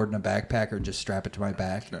my board in a backpack or just strap it to my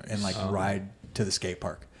back and like ride to the skate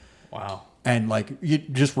park. Wow. And like you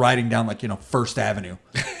just riding down like First Avenue.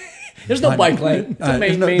 There's no bike lane.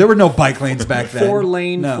 It's a There were no bike lanes back then.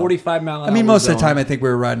 4-lane, No. 45 mile an hour. I mean, most of zone. the time I think we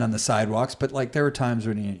were riding on the sidewalks, but like there were times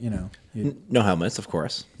when you No helmets, of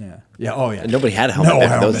course. oh yeah. And nobody had a helmet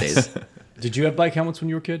back in those helmets. days. Did you have bike helmets when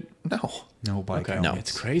you were a kid? No bike Okay. helmets.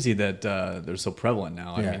 It's crazy that they're so prevalent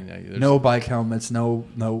now. Yeah. I mean, there's- No bike helmets, no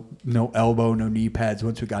elbow, no knee pads.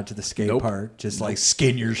 Once we got to the skate Nope. park, just like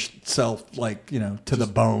skin yourself like to the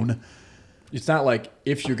bone. It's not like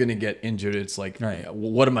if you're going to get injured, it's like, Right.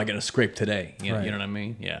 well, what am I going to scrape today? You Right. know what I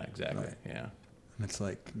mean? Yeah, exactly. Right. Yeah. And it's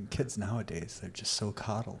like kids nowadays, they're just so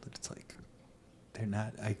coddled. It's like they're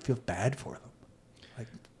not. I feel bad for them. Like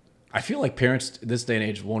I feel like parents this day and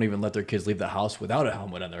age won't even let their kids leave the house without a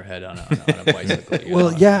helmet on their head on a bicycle. you well,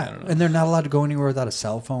 know? I yeah, don't know. and they're not allowed to go anywhere without a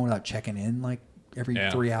cell phone, without checking in like every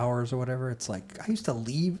Yeah. 3 hours or whatever. It's like I used to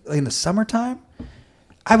leave in the summertime.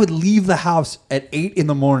 I would leave the house at 8 in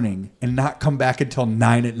the morning and not come back until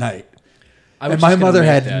 9 at night. I was And my just gonna mother make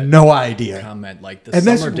had that no idea. comment like the And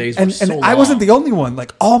summer days were so I wasn't long. the only one.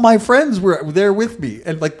 Like all my friends were there with me,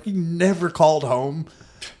 and like we never called home.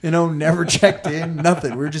 Never checked in.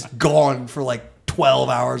 Nothing. We were just gone for like 12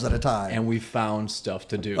 hours at a time. And we found stuff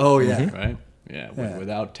to do. Oh, yeah. Right? Yeah, Yeah.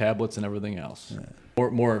 without tablets and everything else.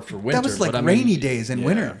 More for winter. That was like but I mean, rainy days in yeah.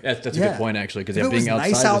 winter. That's a Yeah. good point, actually, because If it being was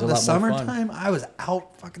outside nice out was in a the lot more fun. summertime, I was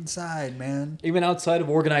out fucking side, man. Even outside of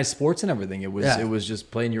organized sports and everything, it was Yeah. it was just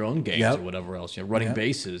playing your own games Yep. or whatever else, running Yep.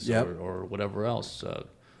 bases Yep. or whatever else,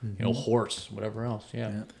 horse, whatever else.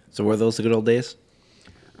 Yeah, So were those the good old days?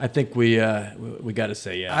 I think we got to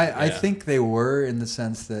say I yeah. think they were in the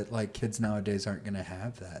sense that like kids nowadays aren't going to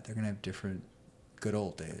have that. They're going to have different good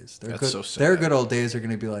old days. That's good, so sad. Their good old days are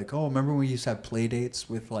going to be like, oh, remember when we used to have play dates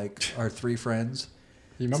with like our 3 friends?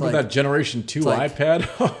 You remember It's like- that Generation 2 it's like-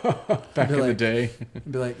 iPad back Be in the like- day?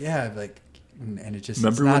 Be like, yeah, like, and it just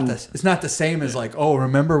Remember it's not the same as like, oh,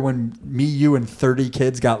 remember when me, you, and 30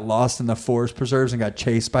 kids got lost in the forest preserves and got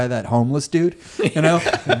chased by that homeless dude? Like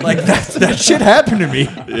that shit happened to me.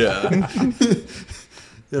 Yeah.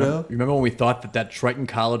 You remember when we thought that Triton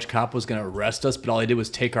College cop was going to arrest us, but all he did was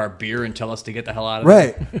take our beer and tell us to get the hell out of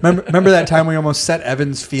there? Right. Remember that time we almost set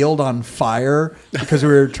Evans Field on fire because we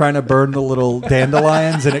were trying to burn the little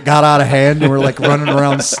dandelions and it got out of hand and we're like running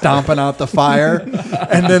around stomping out the fire.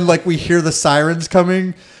 And then like we hear the sirens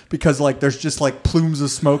coming because like there's just like plumes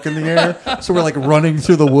of smoke in the air. So we're like running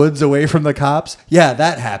through the woods away from the cops. Yeah,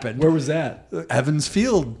 that happened. Where was that? Evans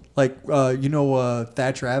Field, like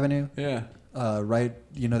Thatcher Avenue. Yeah. Right,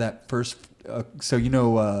 that first.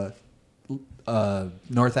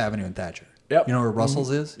 North Avenue and Thatcher. Yep. You know where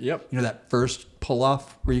Russell's is? Yep. You know that first pull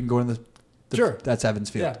off where you can go in the Sure. That's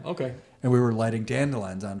Evansfield. Yeah, okay. And we were lighting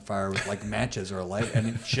dandelions on fire with like matches or a light,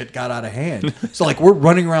 and shit got out of hand. So like we're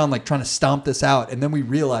running around like trying to stomp this out, and then we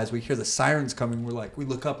realize we hear the sirens coming. We're like, we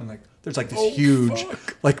look up and like there's like this huge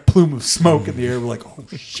like plume of smoke in the air. We're like, oh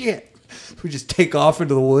shit! So we just take off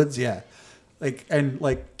into the woods. Yeah, like and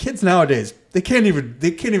like kids nowadays, they can't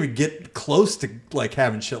even get close to like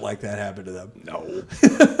having shit like that happen to them. No.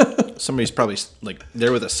 Somebody's probably like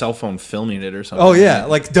there with a cell phone filming it or something. Oh yeah,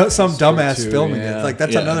 like some dumbass too, filming yeah. it. Like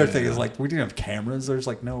that's Yeah, another yeah. thing is like we didn't have cameras. There's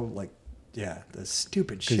like no like the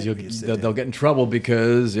stupid shit. We used to do. They'll get in trouble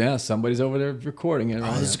because somebody's over there recording it.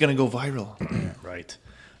 Oh, this is gonna go viral. Right.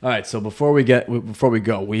 All right. So before we go,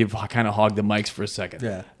 we've kind of hogged the mics for a second.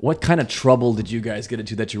 Yeah. What kind of trouble did you guys get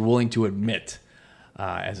into that you're willing to admit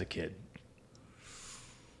as a kid?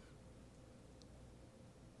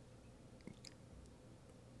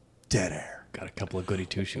 Dead air. Got a couple of goody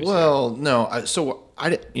two shoes. Well, no.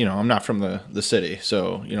 I'm not from the city,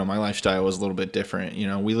 so my lifestyle was a little bit different.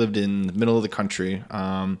 We lived in the middle of the country.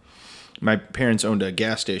 My parents owned a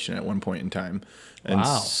gas station at one point in time, and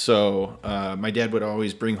Wow. so my dad would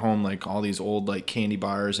always bring home like all these old like candy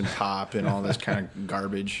bars and pop and all this kind of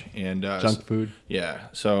garbage and Junk food. Yeah.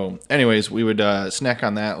 So, anyways, we would snack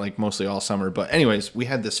on that like mostly all summer. But anyways, we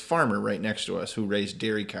had this farmer right next to us who raised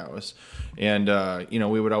dairy cows, and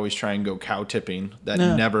we would always try and go cow tipping. That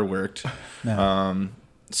never worked.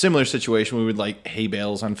 Similar situation, we would light hay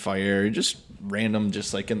bales on fire, just random,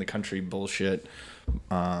 just like in the country bullshit.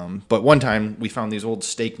 But one time we found these old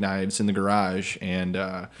steak knives in the garage, and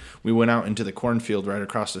we went out into the cornfield right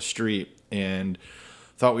across the street and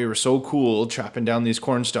thought we were so cool chopping down these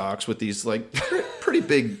corn stalks with these like pretty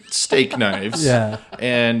big steak knives. Yeah.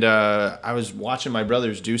 And I was watching my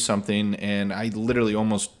brothers do something, and I literally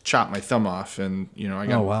almost chopped my thumb off, and I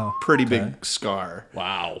got a pretty big scar.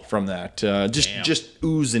 Wow. From that, just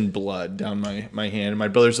oozing blood down my hand. And my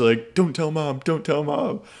brothers are like, "Don't tell mom, don't tell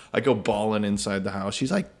mom." I go bawling inside the house.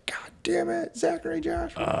 She's like, "God damn it, Zachary,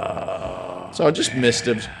 Josh." So I just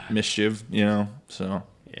mischief, So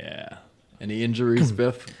Yeah. Any injuries,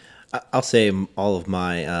 Biff? I'll say all of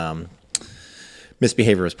my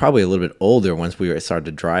misbehavior was probably a little bit older once we started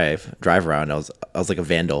to drive around. I was like a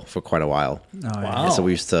vandal for quite a while. Wow. And so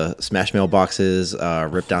we used to smash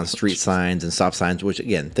mailboxes, rip down street signs and stop signs, which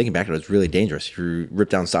again, thinking back, it was really dangerous. If you rip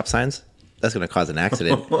down stop signs, that's going to cause an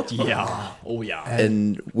accident. Yeah. Oh, yeah.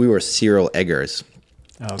 And we were serial eggers.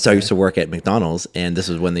 Okay. So I used to work at McDonald's, and this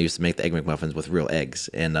was when they used to make the Egg McMuffins with real eggs.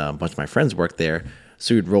 And a bunch of my friends worked there.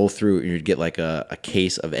 So you'd roll through and you'd get like a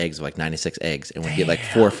case of eggs, like 96 eggs, and we'd get like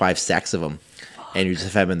 4 or 5 sacks of them. And you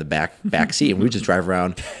just have them in the back seat, and we would just drive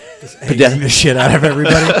around. Egging the shit out of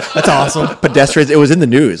everybody. That's awesome. Pedestrians, it was in the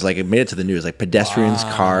news. Like it made it to the news. Like pedestrians,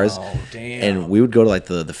 cars, damn. and we would go to like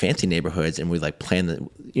the fancy neighborhoods, and we'd like plan the.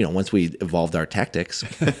 Once we evolved our tactics,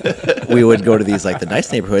 we would go to these like the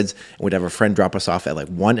nice neighborhoods, and we'd have a friend drop us off at like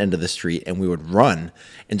one end of the street, and we would run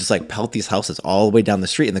and just like pelt these houses all the way down the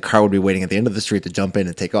street, and the car would be waiting at the end of the street to jump in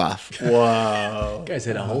and take off. wow, You guys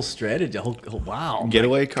had a whole strategy. Wow.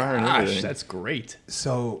 getaway car and Gosh, everything. that's great.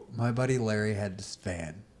 So my buddy Larry had this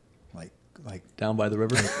van, like Down by the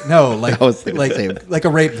river? no, like I was thinking the same. like a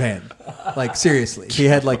rape van. Like seriously, he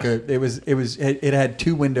had like it had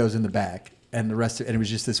 2 windows in the back, and the rest and it was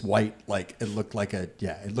just this white, like it looked like a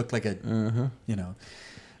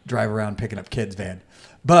drive around picking up kids van,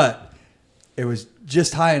 but it was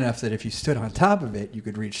just high enough that if you stood on top of it, you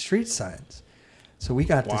could reach street signs. So we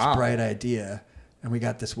got this bright idea, and we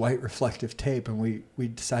got this white reflective tape, and we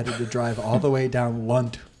decided to drive all the way down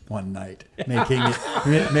Lunt one night, making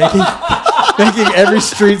every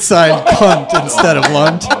street sign cunt instead of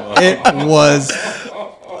Lunt. It was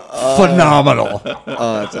phenomenal.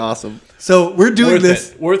 Oh, that's awesome. So we're doing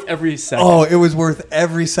this. Worth every second. Oh, it was worth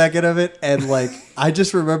every second of it. And like, I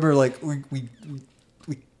just remember like we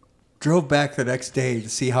drove back the next day to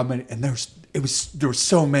see how many, and there were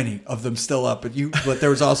so many of them still up. But there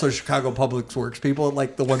was also Chicago Public Works people,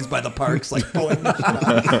 like the ones by the parks, like pulling.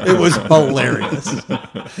 It was hilarious.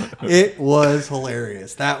 It was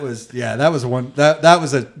hilarious. That was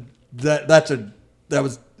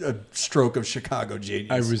a stroke of Chicago genius.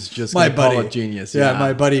 I was just my gonna call buddy. it genius, Yeah, yeah.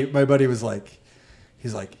 my buddy was like,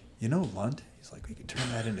 he's like, Lunt. He's like, we could turn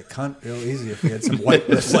that into cunt real easy if we had some white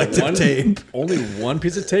reflective tape. Only one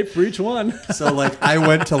piece of tape for each one. So like I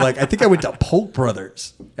went to Polk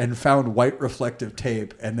Brothers and found white reflective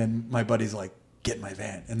tape, and then my buddy's like, get in my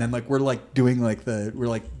van, and then like we're like doing like we're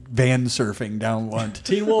like van surfing down Lunt.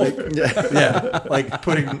 Teen Wolf. Yeah, like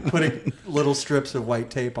putting little strips of white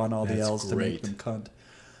tape on all the That's L's to make great. them cunt.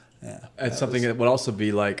 Yeah. It's something that would also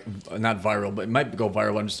be like not viral, but it might go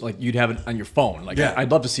viral. I'm just like you'd have it on your phone. Like Yeah.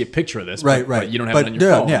 I'd love to see a picture of this, Right, but you don't have it on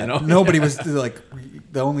your phone. Yeah. You know? Nobody was like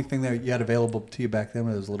the only thing that you had available to you back then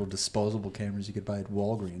were those little disposable cameras you could buy at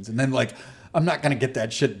Walgreens. And then like I'm not gonna get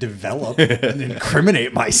that shit developed and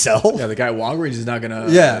incriminate myself. Yeah, the guy at Walgreens is not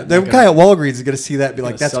gonna. Yeah, the guy at Walgreens is gonna see that and be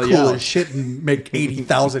like, "That's sell cool you out." as shit," and make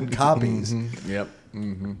 80,000 copies. Yep.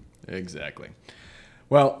 Exactly.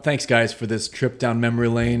 Well, thanks, guys, for this trip down memory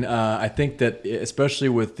lane. I think that, especially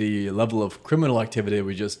with the level of criminal activity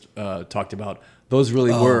we just talked about, those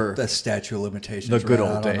really were the statute of limitations, the good ran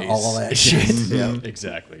old out on days. all that shit. Yeah,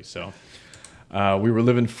 exactly. So we were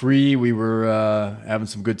living free. We were having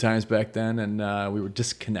some good times back then, and we were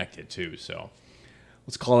disconnected too. So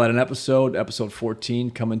let's call that an episode. Episode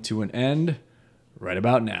 14 coming to an end right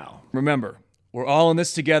about now. Remember, we're all in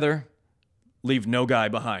this together. Leave no guy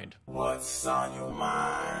behind. What's on your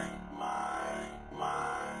mind?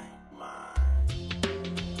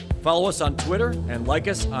 Follow us on Twitter and like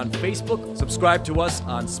us on Facebook. Subscribe to us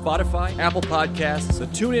on Spotify, Apple Podcasts, the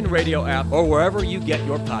TuneIn Radio app, or wherever you get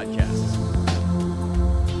your podcasts.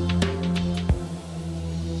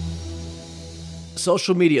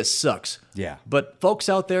 Social media sucks. Yeah. But folks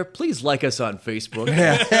out there, please like us on Facebook.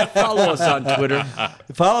 Follow us on Twitter.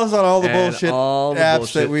 Follow us on all the And bullshit all the apps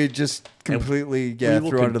bullshit. that we just completely We will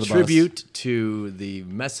threw under the bus. contribute to the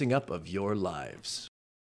messing up of your lives.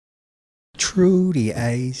 Through the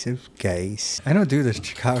eyes of gaze. I don't do the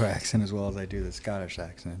Chicago accent as well as I do the Scottish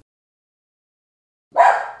accent.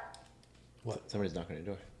 What? Somebody's knocking on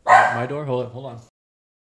your door. My door? Hold on.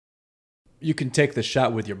 You can take the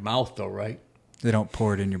shot with your mouth, though, right? They don't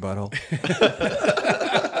pour it in your butthole.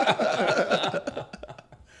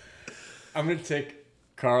 I'm going to take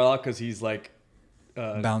Carl out because he's like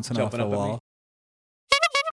Bouncing off jumping the up at wall. me.